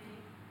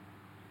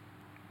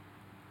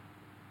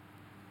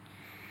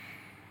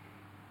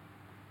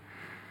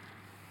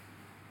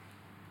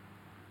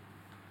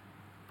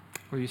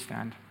 Will you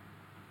stand?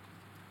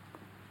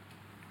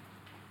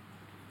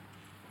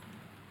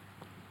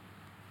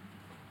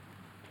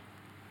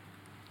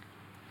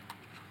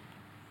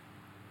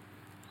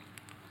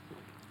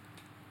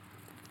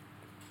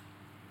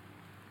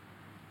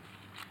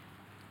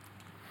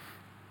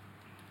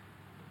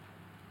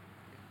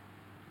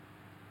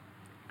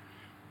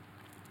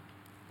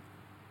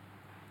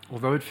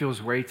 Although it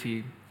feels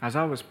weighty, as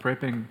I was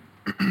prepping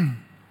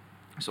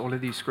all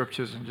of these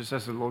scriptures and just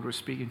as the Lord was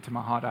speaking to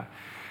my heart,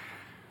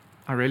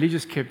 I really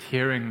just kept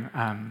hearing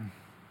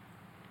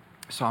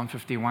Psalm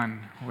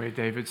 51, where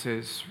David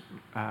says,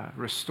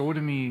 restore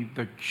to me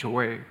the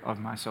joy of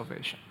my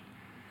salvation.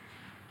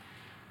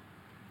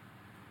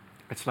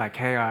 It's like,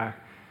 hey,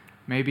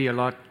 maybe a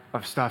lot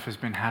of stuff has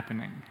been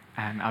happening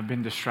and I've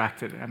been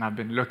distracted and I've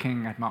been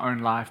looking at my own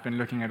life, been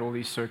looking at all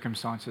these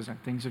circumstances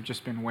and things have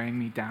just been weighing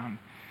me down.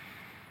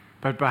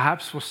 But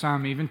perhaps for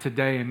some, even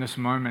today in this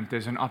moment,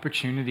 there's an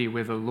opportunity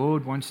where the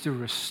Lord wants to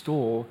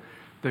restore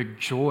the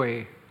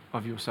joy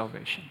of your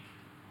salvation.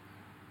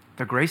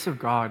 The grace of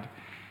God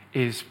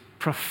is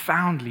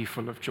profoundly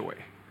full of joy.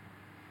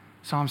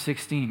 Psalm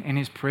 16, in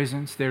His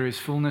presence there is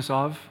fullness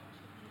of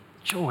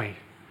joy.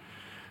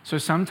 So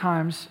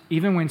sometimes,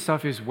 even when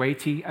stuff is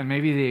weighty and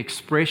maybe the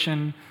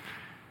expression,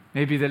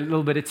 maybe the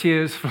little bit of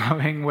tears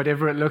flowing,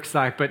 whatever it looks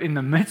like, but in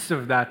the midst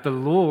of that, the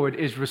Lord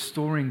is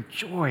restoring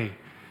joy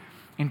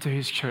into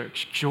His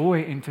church,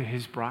 joy into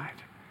His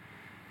bride.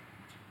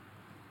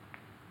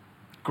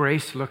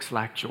 Grace looks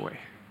like joy.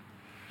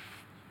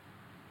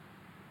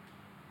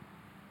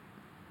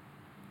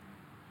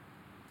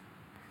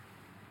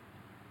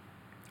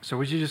 So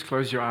would you just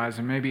close your eyes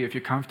and maybe if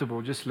you're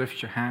comfortable, just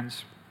lift your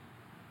hands.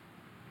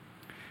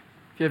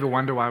 If you ever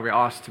wonder why we're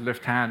asked to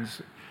lift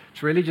hands,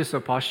 it's really just a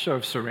posture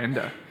of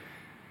surrender.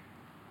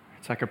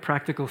 It's like a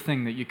practical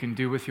thing that you can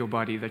do with your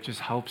body that just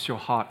helps your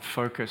heart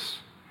focus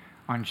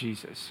on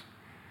Jesus.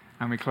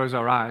 And we close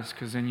our eyes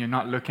because then you're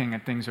not looking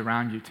at things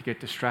around you to get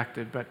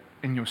distracted, but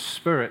in your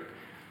spirit,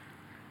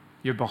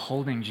 you're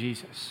beholding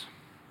Jesus.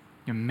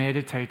 You're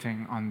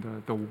meditating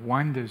on the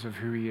wonders of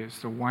who He is,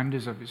 the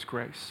wonders of His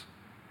grace.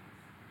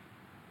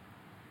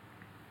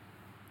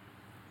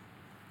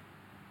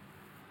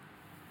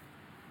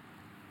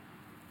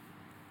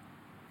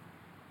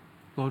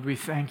 Lord, we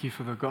thank You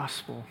for the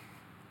gospel.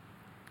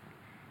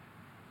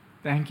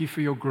 Thank You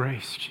for Your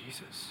grace,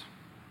 Jesus.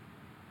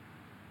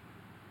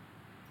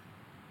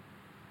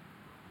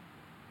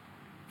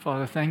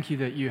 Father, thank You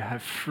that You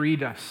have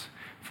freed us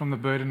from the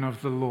burden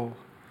of the law,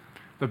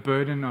 the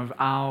burden of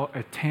our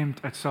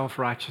attempt at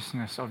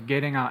self-righteousness, of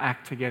getting our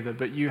act together,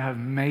 but You have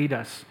made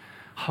us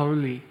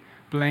holy,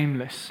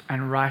 blameless,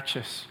 and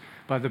righteous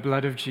by the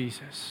blood of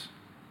Jesus.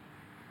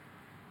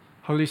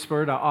 Holy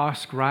Spirit, I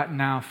ask right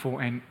now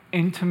for an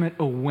intimate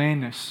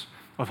awareness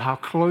of how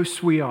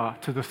close we are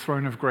to the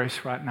throne of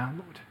grace right now,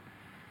 Lord.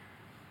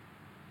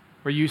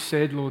 Where You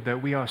said, Lord,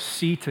 that we are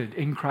seated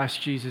in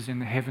Christ Jesus in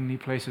the heavenly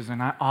places,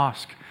 and I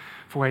ask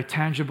for a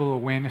tangible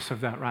awareness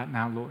of that right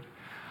now, Lord.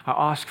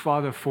 I ask,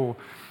 Father, for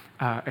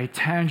a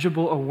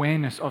tangible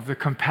awareness of the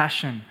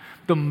compassion,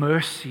 the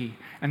mercy,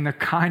 and the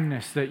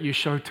kindness that You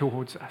show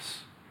towards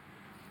us.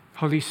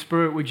 Holy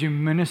Spirit, would You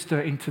minister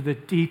into the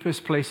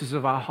deepest places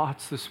of our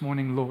hearts this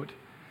morning, Lord?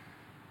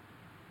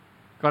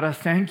 God, I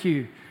thank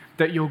You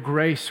that Your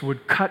grace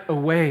would cut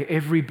away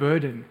every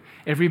burden,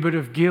 every bit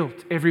of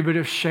guilt, every bit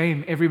of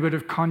shame, every bit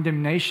of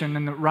condemnation,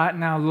 and that right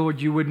now,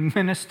 Lord, You would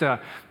minister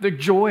the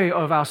joy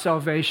of our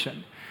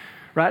salvation.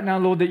 Right now,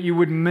 Lord, that You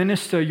would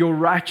minister Your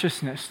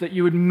righteousness, that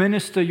You would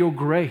minister Your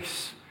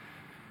grace.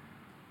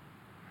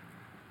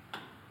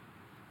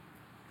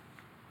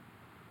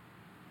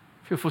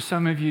 I feel for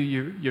some of you,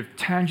 you're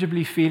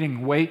tangibly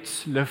feeling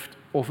weights lift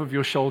off of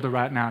your shoulder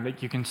right now,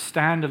 that you can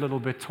stand a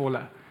little bit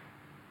taller.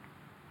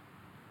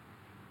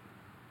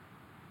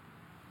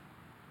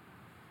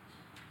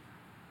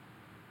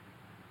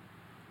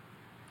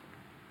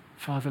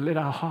 Father, let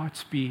our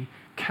hearts be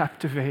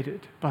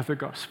captivated by the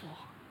gospel.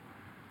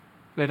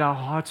 Let our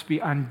hearts be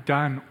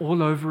undone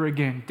all over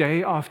again,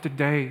 day after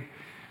day,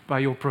 by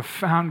Your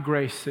profound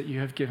grace that You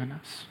have given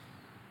us.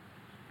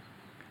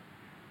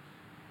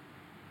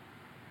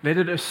 Let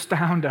it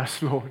astound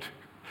us, Lord.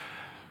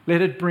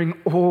 Let it bring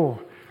awe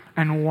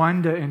and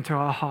wonder into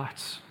our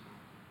hearts.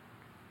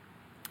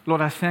 Lord,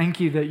 I thank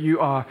You that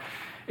You are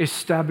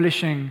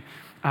establishing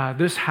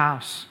this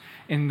house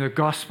in the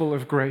gospel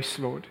of grace,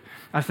 Lord.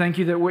 I thank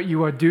You that what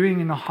You are doing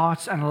in the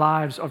hearts and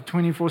lives of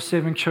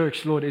 24/7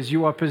 Church, Lord, is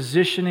You are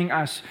positioning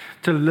us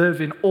to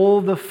live in all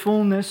the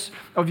fullness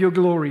of Your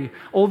glory,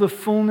 all the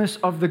fullness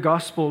of the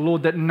gospel,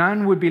 Lord, that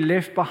none would be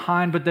left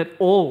behind, but that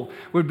all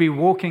would be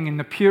walking in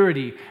the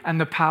purity and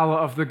the power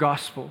of the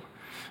gospel.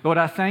 Lord,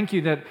 I thank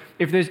You that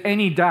if there's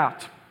any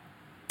doubt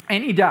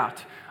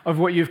of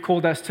what You've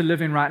called us to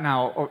live in right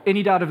now, or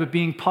any doubt of it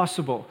being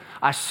possible,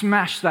 I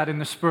smash that in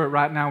the Spirit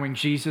right now in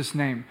Jesus'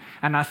 name.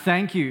 And I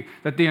thank You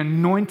that the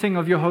anointing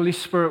of Your Holy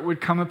Spirit would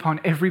come upon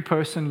every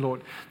person,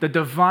 Lord. The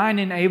divine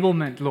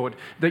enablement, Lord,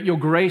 that Your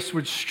grace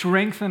would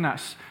strengthen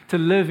us to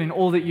live in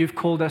all that You've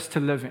called us to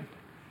live in.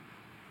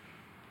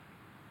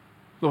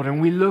 Lord,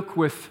 and we look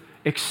with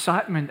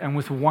excitement and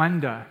with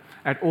wonder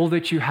at all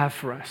that you have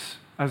for us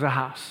as a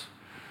house.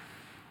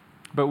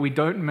 But we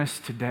don't miss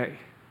today.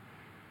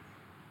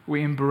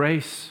 We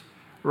embrace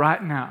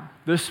right now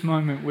this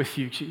moment with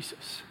you,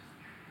 Jesus.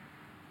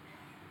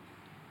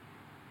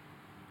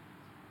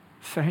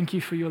 Thank you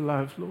for your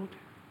love, Lord.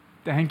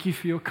 Thank you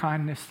for your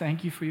kindness.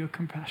 Thank you for your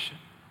compassion.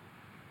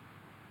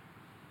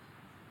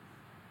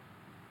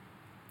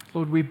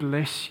 Lord, we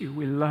bless you.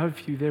 We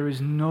love you. There is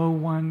no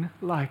one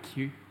like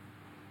you.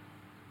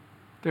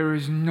 There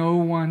is no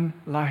one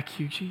like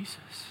you,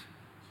 Jesus.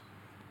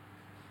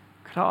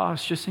 Could I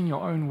ask, just in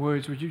your own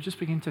words, would you just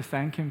begin to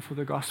thank him for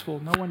the gospel?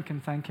 No one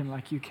can thank him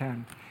like you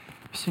can.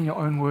 Just in your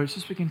own words,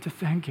 just begin to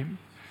thank him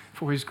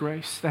for his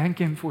grace. Thank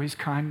him for his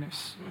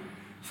kindness.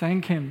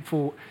 Thank him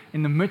for,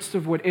 in the midst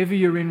of whatever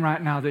you're in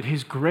right now, that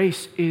his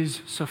grace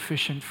is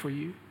sufficient for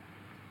you.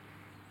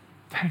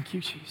 Thank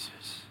you,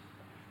 Jesus.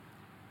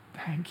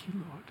 Thank you,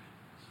 Lord.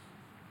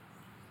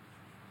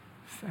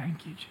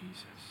 Thank you,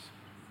 Jesus.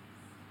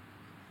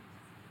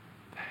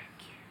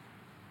 Thank you.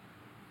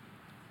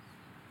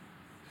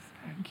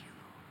 Thank you,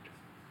 Lord.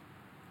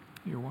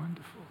 You're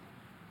wonderful.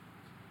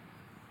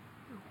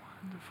 You're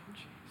wonderful,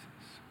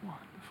 Jesus.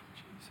 Wonderful,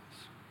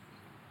 Jesus.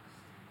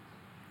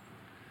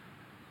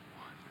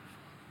 Wonderful.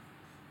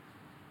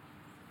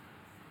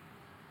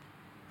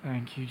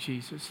 Thank you,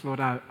 Jesus.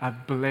 Lord, I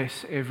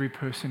bless every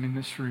person in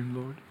this room,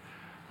 Lord.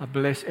 I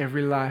bless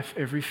every life,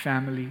 every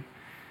family,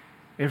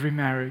 every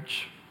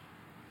marriage.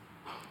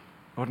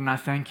 Lord, and I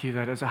thank you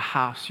that as a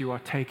house you are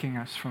taking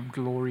us from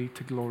glory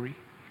to glory.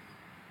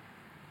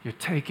 You're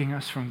taking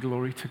us from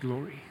glory to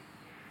glory.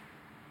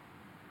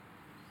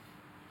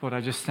 Lord,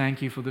 I just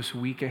thank you for this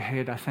week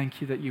ahead. I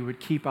thank you that you would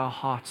keep our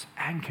hearts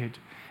anchored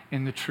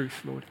in the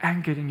truth, Lord,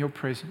 anchored in your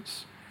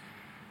presence.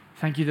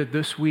 Thank you that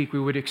this week we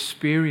would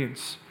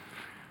experience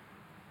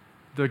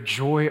the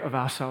joy of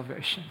our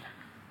salvation,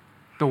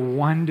 the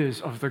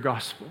wonders of the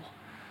gospel,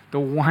 the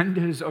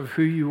wonders of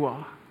who you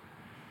are.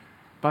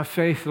 By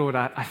faith, Lord,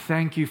 I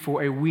thank you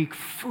for a week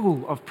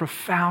full of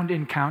profound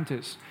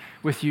encounters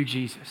with you,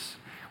 Jesus,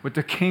 with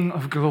the King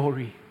of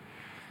glory.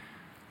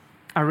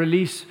 I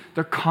release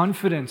the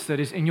confidence that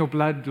is in your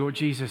blood, Lord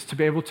Jesus, to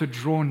be able to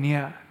draw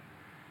near.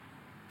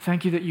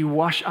 Thank you that you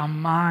wash our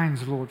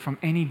minds, Lord, from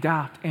any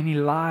doubt, any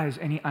lies,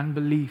 any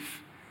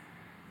unbelief.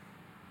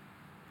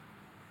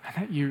 And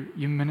that you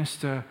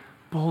minister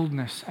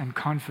boldness and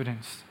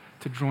confidence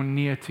to draw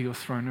near to your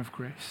throne of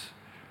grace.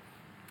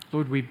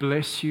 Lord, we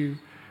bless you.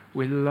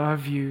 We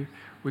love you.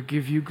 We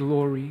give you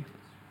glory.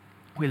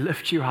 We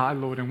lift you high,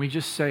 Lord, and we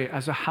just say,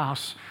 as a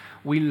house,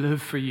 we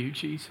live for you,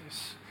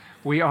 Jesus.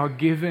 We are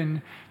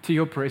given to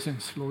your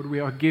presence, Lord. We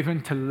are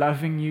given to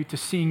loving you, to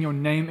seeing your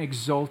name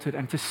exalted,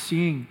 and to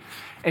seeing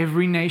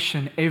every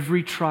nation,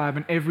 every tribe,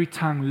 and every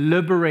tongue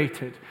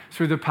liberated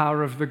through the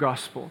power of the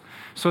gospel,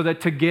 so that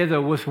together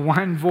with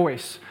one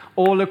voice,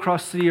 all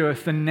across the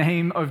earth, the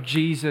name of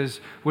Jesus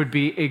would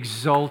be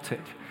exalted.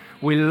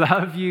 We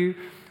love you.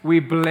 We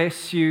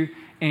bless you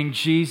in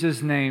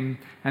Jesus' name.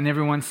 And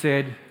everyone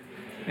said,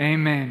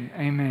 amen.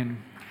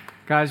 Amen.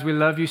 Guys, we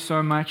love you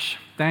so much.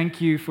 Thank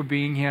you for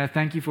being here.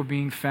 Thank you for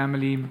being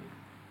family.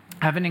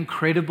 Have an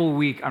incredible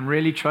week. I'm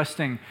really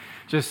trusting,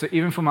 just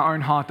even for my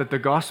own heart, that the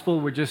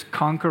gospel would just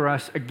conquer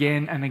us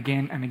again and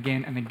again and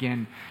again and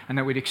again, and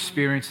that we'd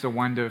experience the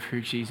wonder of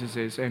who Jesus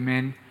is.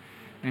 Amen.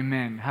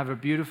 Amen. Have a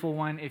beautiful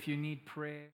one. If you need prayer.